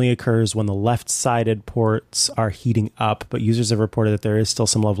deal only occurs when the left-sided ports are heating up, but users have reported that there is still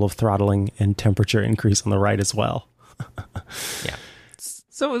some level of throttling and temperature increase on the right as well. Yeah.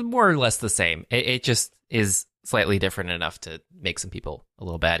 So it's more or less the same. It just is slightly different enough to make some people a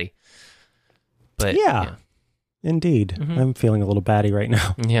little batty. But yeah. Indeed. I'm feeling a little batty right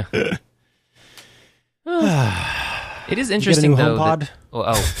now. Yeah. It is interesting, though. HomePod?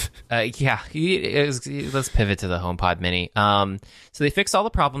 Yeah. Let's pivot to the HomePod Mini. So they fixed all the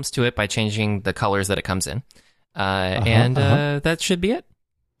problems to it by changing the colors that it comes in, that should be it.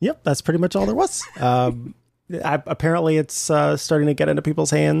 Yep, that's pretty much all there was. Apparently, it's starting to get into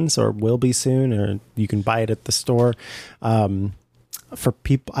people's hands, or will be soon, or you can buy it at the store. For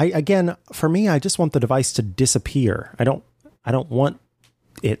people, for me, I just want the device to disappear. I don't want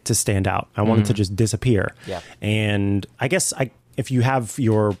it to stand out. I want it to just disappear. Yeah. And I guess if you have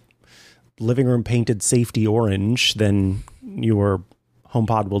your living room painted safety orange, then your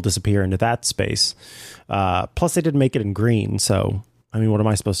HomePod will disappear into that space. Plus, they didn't make it in green, so I mean, what am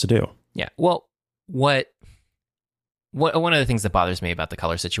I supposed to do? Yeah. Well, one of the things that bothers me about the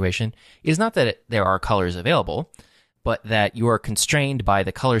color situation is not that there are colors available, but that you are constrained by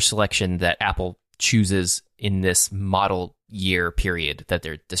the color selection that Apple chooses in this model year period that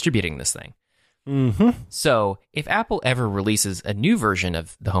they're distributing this thing. So if Apple ever releases a new version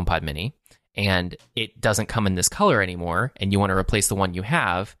of the HomePod Mini and it doesn't come in this color anymore, and you want to replace the one you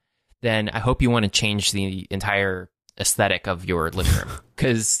have, then I hope you want to change the entire aesthetic of your living room,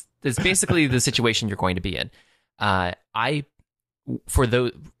 because it's basically the situation you're going to be in. For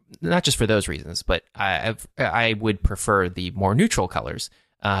those, not just for those reasons, but I would prefer the more neutral colors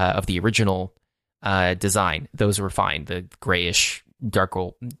of the original design. Those were fine. The grayish, dark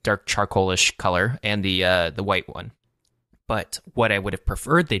charcoalish color, and the white one. But what I would have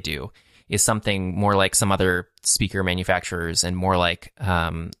preferred they do is something more like some other speaker manufacturers, and more like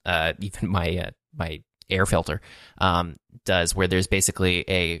even my air filter does, where there's basically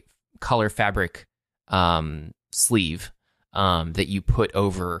a color fabric sleeve that you put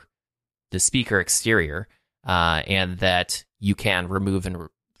over the speaker exterior, and that you can remove and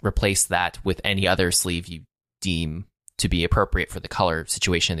replace that with any other sleeve you deem to be appropriate for the color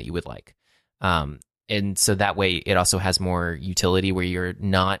situation that you would like. And so that way it also has more utility, where you're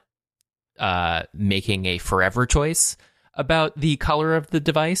not making a forever choice about the color of the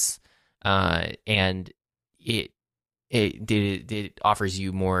device. And it offers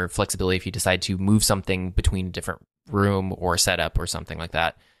you more flexibility if you decide to move something between a different room or setup or something like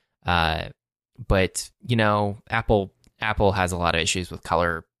that. But Apple has a lot of issues with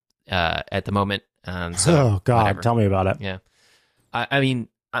color at the moment. So oh God, whatever. Tell me about it. Yeah. I mean,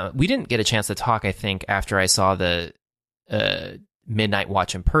 we didn't get a chance to talk, I think, after I saw the Midnight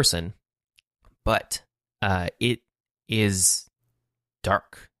Watch in person, but it is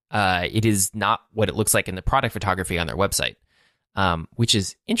dark. It is not what it looks like in the product photography on their website, which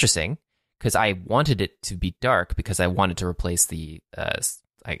is interesting, because I wanted it to be dark because I wanted to replace the,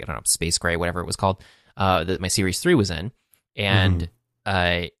 I don't know, space gray, whatever it was called, that my Series 3 was in. And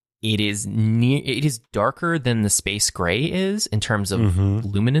it is darker than the space gray is in terms of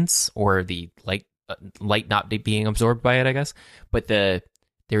luminance, or the light not being absorbed by it, I guess. But the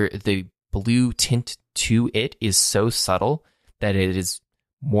blue tint to it is so subtle that it is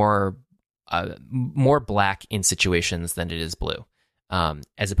more black in situations than it is blue,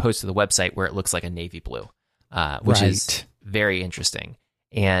 as opposed to the website where it looks like a navy blue, which is very interesting.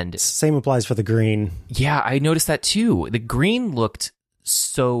 And same applies for the green. Yeah, I noticed that too. The green looked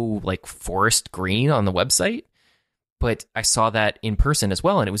so like forest green on the website, but I saw that in person as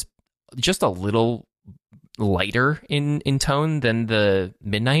well, and it was just a little lighter in tone than the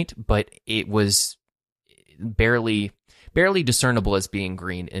Midnight, but it was barely discernible as being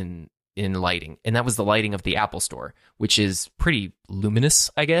green in lighting. And that was the lighting of the Apple Store, which is pretty luminous,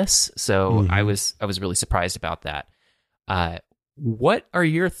 I guess. So I was really surprised about that. What are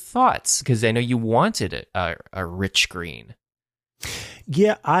your thoughts? Because I know you wanted a rich green.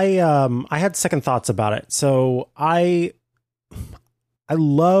 Yeah, I had second thoughts about it. So I've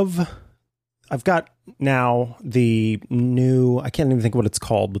got now the new, I can't even think what it's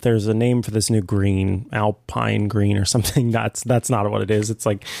called, but there's a name for this new green, Alpine green or something. That's not what it is. It's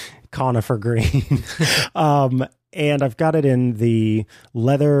like conifer green. And I've got it in the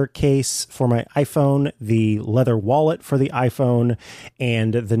leather case for my iPhone, the leather wallet for the iPhone,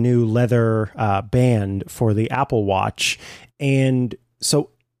 and the new leather band for the Apple Watch. And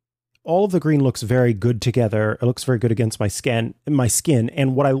so all of the green looks very good together. It looks very good against my skin.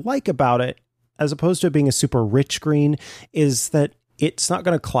 And what I like about it, as opposed to it being a super rich green, is that it's not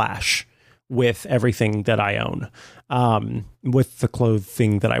going to clash with everything that I own, with the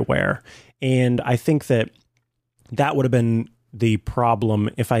clothing that I wear. And I think that would have been the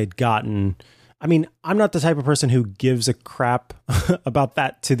problem if I had gotten, I mean, I'm not the type of person who gives a crap about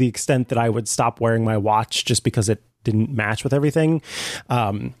that to the extent that I would stop wearing my watch just because it didn't match with everything.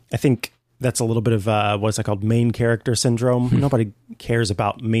 I think that's a little bit of what's it called, main character syndrome. Nobody cares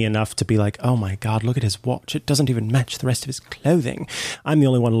about me enough to be like, oh my God, look at his watch. It doesn't even match the rest of his clothing. I'm the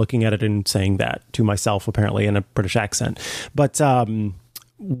only one looking at it and saying that to myself, apparently in a British accent. But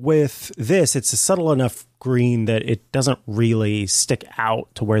with this, it's a subtle enough green that it doesn't really stick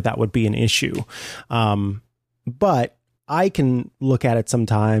out to where that would be an issue. But I can look at it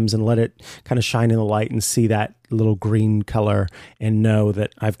sometimes and let it kind of shine in the light and see that little green color and know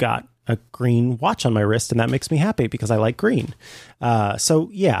that I've got a green watch on my wrist, and that makes me happy because I like green. So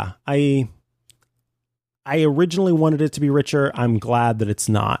yeah, I originally wanted it to be richer. I'm glad that it's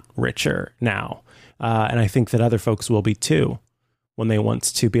not richer now. And I think that other folks will be too, when they want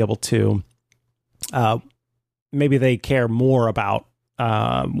to be able to, maybe they care more about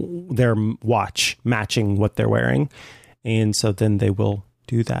their watch matching what they're wearing. And so then they will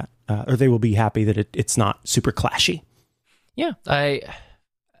do that, or they will be happy that it's not super clashy. Yeah,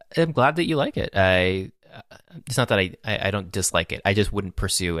 I'm glad that you like it. It's not that I don't dislike it. I just wouldn't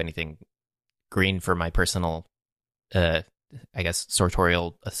pursue anything green for my personal, I guess,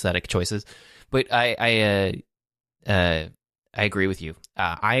 sartorial aesthetic choices. But I agree with you.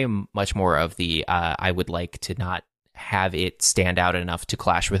 I am much more of the I would like to not have it stand out enough to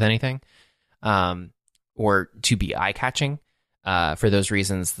clash with anything, or to be eye-catching. For those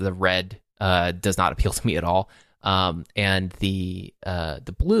reasons, the red does not appeal to me at all. And the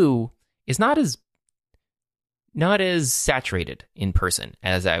blue is not as not as saturated in person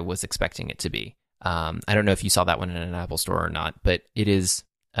as I was expecting it to be. I don't know if you saw that one in an Apple store or not, but it is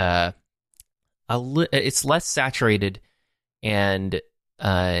it's less saturated and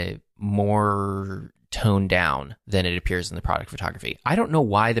more toned down than it appears in the product photography. I don't know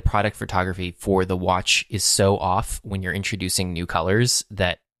why the product photography for the watch is so off when you're introducing new colors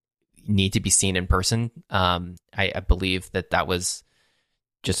that need to be seen in person. I believe that was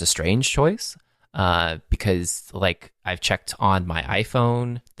just a strange choice. Because like I've checked on my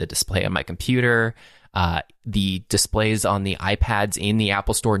iPhone, the display on my computer, the displays on the iPads in the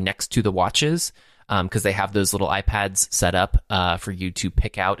Apple Store next to the watches, because they have those little iPads set up for you to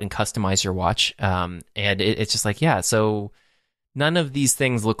pick out and customize your watch. And it's just like, yeah, so none of these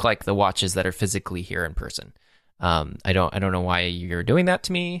things look like the watches that are physically here in person. I don't know why you're doing that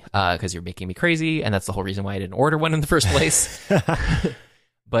to me, because you're making me crazy, and that's the whole reason why I didn't order one in the first place.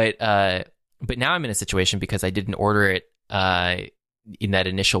 But now I'm in a situation because I didn't order it in that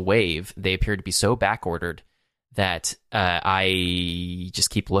initial wave. They appear to be so back ordered that I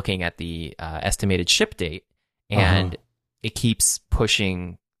just keep looking at the estimated ship date, and it keeps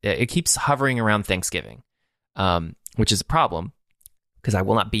pushing. It keeps hovering around Thanksgiving, which is a problem because I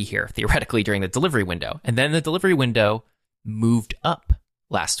will not be here theoretically during the delivery window. And then the delivery window moved up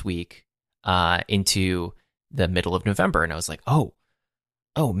last week into the middle of November, and I was like, oh,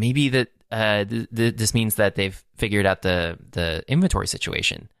 maybe that. This means that they've figured out the inventory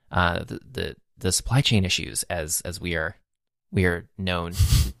situation, the supply chain issues, as we are known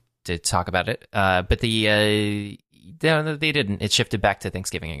to talk about it. But they didn't. It shifted back to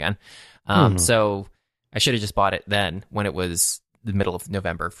Thanksgiving again. So I should have just bought it then when it was the middle of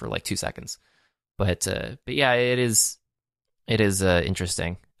November for like 2 seconds. But yeah, it is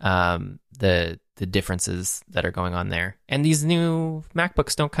interesting. The differences that are going on there. And these new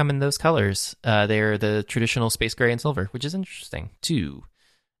MacBooks don't come in those colors. They're the traditional space gray and silver, which is interesting too.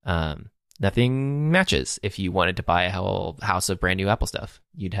 Nothing matches. If you wanted to buy a whole house of brand new Apple stuff,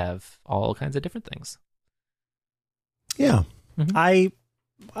 you'd have all kinds of different things. Yeah. Mm-hmm.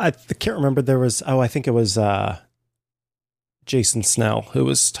 I can't remember. There was, I think it was Jason Snell who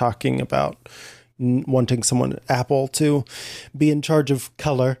was talking about wanting someone at Apple to be in charge of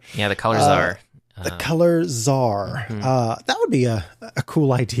color. Yeah, the color czar. The color czar. Mm-hmm. That would be a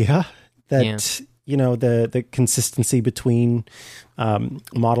cool idea. That you know, the consistency between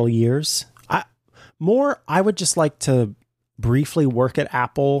model years. I would just like to briefly work at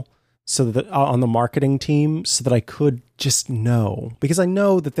Apple so that on the marketing team, so that I could just know, because I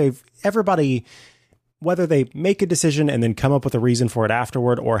know that everybody, whether they make a decision and then come up with a reason for it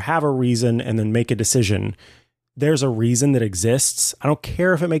afterward, or have a reason and then make a decision, there's a reason that exists. I don't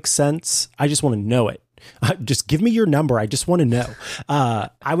care if it makes sense. I just want to know it. Just give me your number. I just want to know.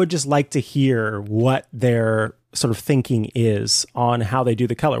 I would just like to hear what their sort of thinking is on how they do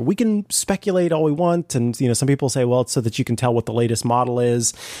the color. We can speculate all we want. And, you know, some people say, well, it's so that you can tell what the latest model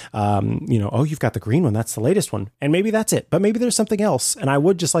is. You know, oh, you've got the green one. That's the latest one. And maybe that's it. But maybe there's something else. And I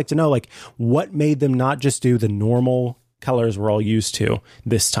would just like to know, like, what made them not just do the normal colors we're all used to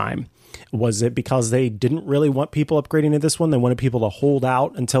this time? Was it because they didn't really want people upgrading to this one? They wanted people to hold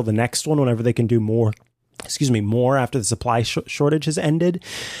out until the next one, whenever they can do more after the supply shortage has ended.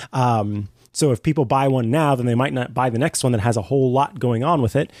 So if people buy one now, then they might not buy the next one that has a whole lot going on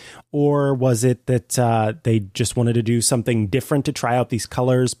with it. Or was it that they just wanted to do something different to try out these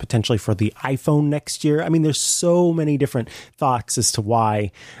colors, potentially for the iPhone next year? I mean, there's so many different thoughts as to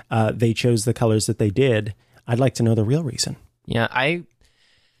why they chose the colors that they did. I'd like to know the real reason. Yeah,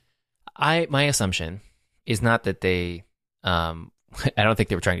 my assumption is not that they, I don't think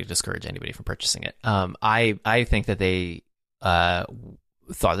they were trying to discourage anybody from purchasing it. I think that they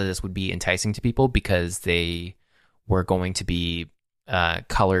thought that this would be enticing to people because they were going to be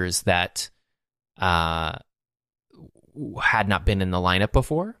colors that had not been in the lineup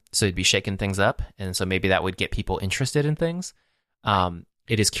before. So it'd be shaking things up. And so maybe that would get people interested in things.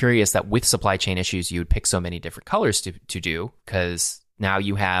 It is curious that with supply chain issues, you would pick so many different colors to do, because now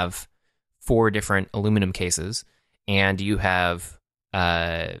you have 4 different aluminum cases, and you have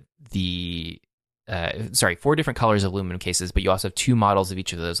 4 different colors of aluminum cases, but you also have 2 models of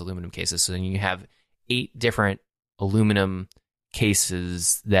each of those aluminum cases. So then you have 8 different aluminum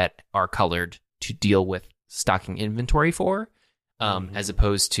cases that are colored to deal with stocking inventory for, as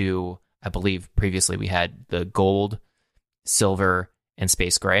opposed to, I believe previously we had the gold, silver, and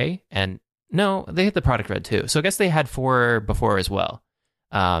space gray. And no, they had the product red too. So I guess they had 4 before as well,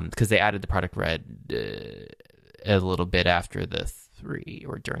 because they added the product red a little bit after the 3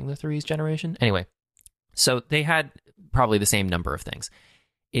 or during the 3's generation. Anyway, so they had probably the same number of things.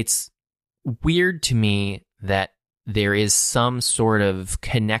 It's weird to me that there is some sort of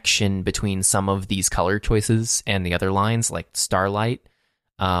connection between some of these color choices and the other lines, like Starlight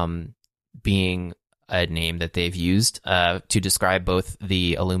being a name that they've used to describe both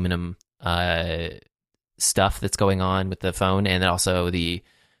the aluminum stuff that's going on with the phone and also the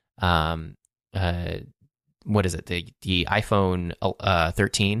what is it, the iPhone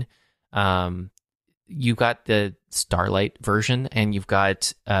 13. You've got the Starlight version, and you've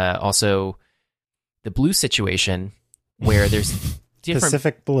got also the blue situation where there's different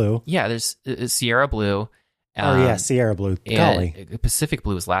Pacific Blue. Yeah, there's Sierra Blue. Sierra Blue. Golly. Pacific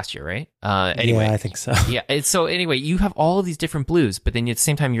Blue was last year, right? Anyway, yeah, I think so. Yeah. So anyway, you have all of these different blues, but then at the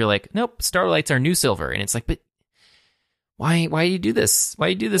same time, you're like, nope, Starlight's our new silver, and it's like, but why do you do this? Why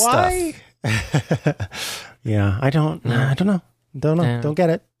do you do this stuff? Yeah, I don't know. Don't get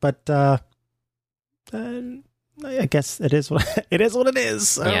it. But I guess it is what it is.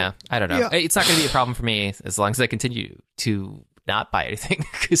 So. Yeah, I don't know. Yeah. It's not going to be a problem for me as long as I continue to not buy anything.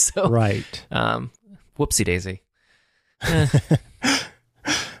 So, right. Whoopsie daisy.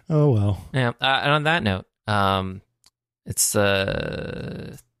 Oh well. Yeah. And on that note, it's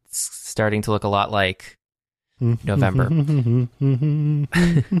starting to look a lot like November.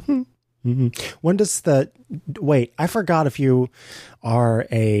 When does wait? I forgot if you are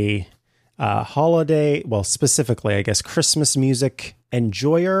a holiday, well, specifically, I guess, Christmas music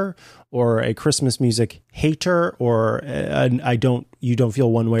enjoyer or a Christmas music hater, or you don't feel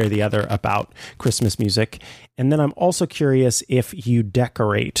one way or the other about Christmas music. And then I'm also curious if you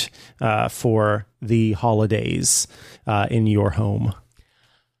decorate for the holidays in your home.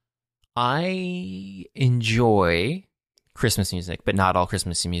 I enjoy Christmas music, but not all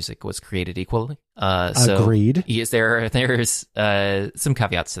Christmas music was created equally. So Agreed. Yes, there's some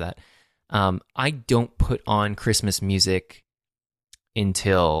caveats to that. I don't put on Christmas music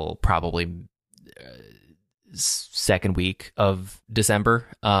until probably second week of December.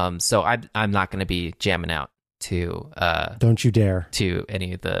 So I'm not going to be jamming out to don't you dare to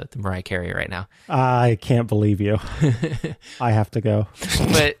any of the Mariah Carey right now. I can't believe you. I have to go.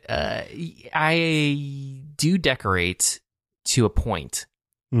 But I do decorate to a point,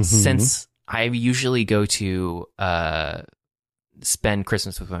 since I usually go to spend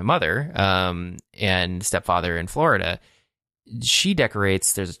Christmas with my mother and stepfather in Florida. She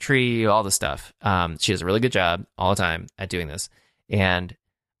decorates, there's a tree, all the stuff. She does a really good job all the time at doing this. And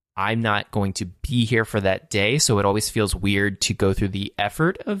I'm not going to be here for that day, so it always feels weird to go through the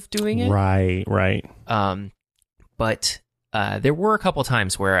effort of doing it. Right. But there were a couple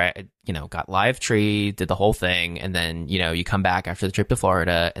times where I, got live tree, did the whole thing, and then, you come back after the trip to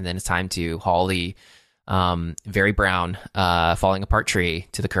Florida, and then it's time to haul the very brown, falling apart tree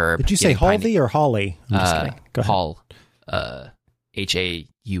to the curb. Did you say Halsey or Holly? I'm just kidding. Go ahead. Haul, Haul,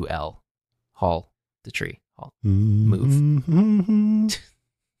 haul the tree. Haul. Move.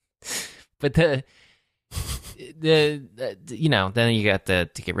 But then you got to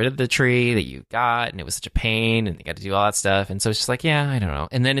get rid of the tree that you got, and it was such a pain, and you got to do all that stuff, and so it's just like, yeah, I don't know.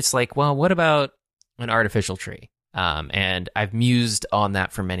 And then it's like, well, what about an artificial tree? And I've mused on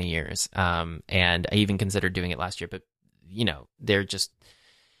that for many years, and I even considered doing it last year, but they're just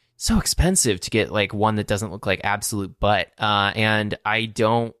so expensive to get like one that doesn't look like absolute butt, and I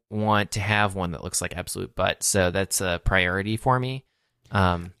don't want to have one that looks like absolute butt, so that's a priority for me.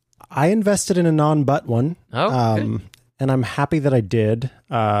 I invested in a non-butt one. Good. And I'm happy that I did.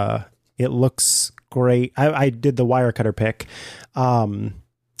 It looks great. I did the wire cutter pick.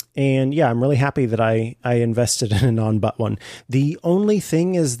 And yeah, I'm really happy that I invested in a non-butt one. The only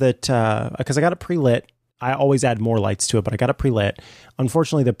thing is that, because I got it pre-lit, I always add more lights to it, but I got it pre-lit.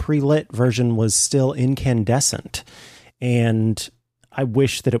 Unfortunately, the pre-lit version was still incandescent. And I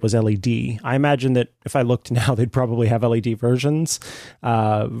wish that it was LED. I imagine that if I looked now, they'd probably have LED versions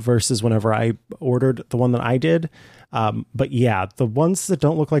versus whenever I ordered the one that I did. But yeah, the ones that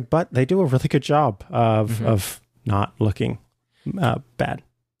don't look like butt, they do a really good job of not looking bad.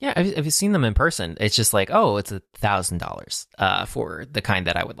 Yeah, I've seen them in person. It's just like, oh, it's $1,000 for the kind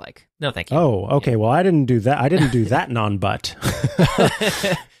that I would like. No, thank you. Oh, okay. Yeah. Well, I didn't do that. I didn't do that non-butt.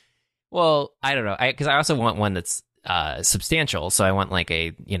 Well, I don't know. Because I also want one that's substantial, so I want like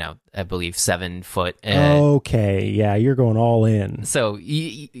a I believe 7 foot. Okay, yeah, you're going all in. So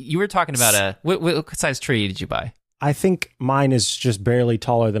you were talking about what size tree did you buy? I think mine is just barely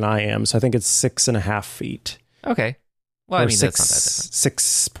taller than I am, so I think it's 6.5 feet. Okay, well, I mean that's not that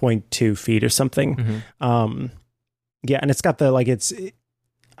different. 6.2 feet or something. Yeah, and it's got the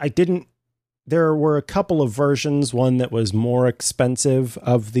I didn't there were a couple of versions, one that was more expensive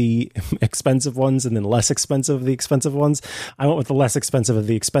of the expensive ones and then less expensive of the expensive ones. I went with the less expensive of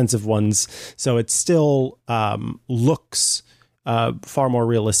the expensive ones. So it still looks far more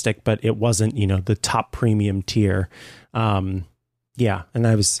realistic, but it wasn't, the top premium tier. Yeah. And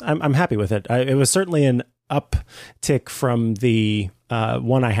I'm happy with it. It was certainly an uptick from the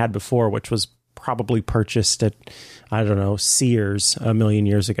one I had before, which was probably purchased at, I don't know, Sears a million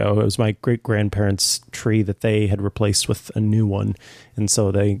years ago. It was my great grandparents' tree that they had replaced with a new one. And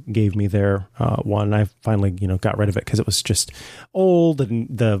so they gave me their one. I finally, got rid of it because it was just old and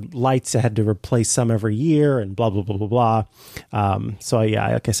the lights I had to replace some every year and blah, blah, blah, blah, blah. So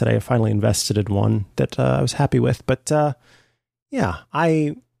yeah, like I said, I finally invested in one that I was happy with. But yeah,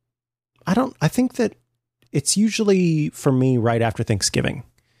 I think that it's usually for me right after Thanksgiving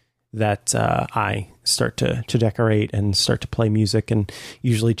that I start to decorate and start to play music and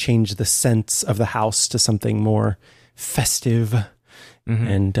usually change the sense of the house to something more festive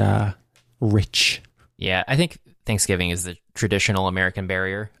and rich. Yeah, I think Thanksgiving is the traditional American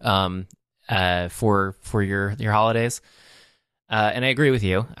barrier for your holidays. And I agree with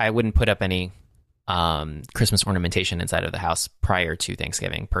you. I wouldn't put up any Christmas ornamentation inside of the house prior to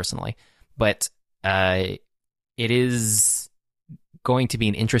Thanksgiving, personally. But it is going to be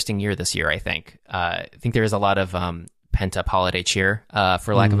an interesting year this year, I think. I think there is a lot of pent-up holiday cheer,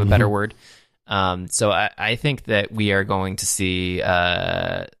 for lack of a better word. So I think that we are going to see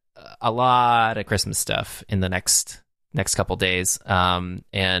a lot of Christmas stuff in the next couple days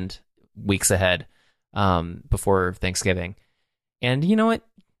and weeks ahead before Thanksgiving. And you know what?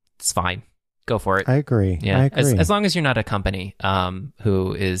 It's fine. Go for it. I agree. Yeah, I agree. As long as you're not a company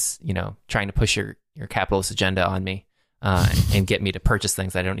who is, trying to push your capitalist agenda on me. And get me to purchase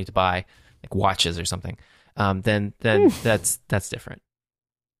things I don't need to buy, like watches or something, then that's different.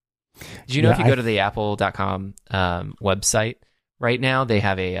 Do you know if you go to the Apple.com website right now, they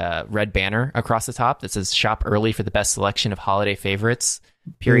have a red banner across the top that says "Shop early for the best selection of holiday favorites."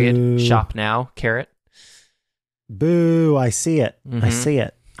 Period. Boo. Shop now. Caret. Boo! I see it. Mm-hmm. I see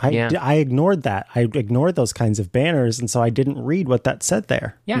it. I ignored that. I ignored those kinds of banners, and so I didn't read what that said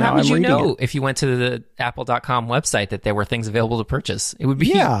there. Yeah, now how would I'm you reading know it. if you went to the Apple.com website that there were things available to purchase? It would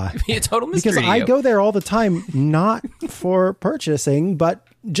be, it'd be a total mystery because to I you. go there all the time, not for purchasing, but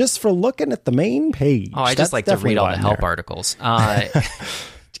just for looking at the main page. Oh, I just That's like to read definitely all why the I'm help there. articles.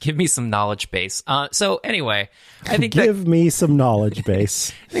 Give me some knowledge base. So anyway, I think Give me some knowledge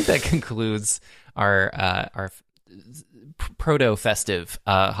base. I think that concludes our proto-festive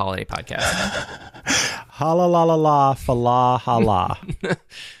holiday podcast. Ha la la la la fa la ha la.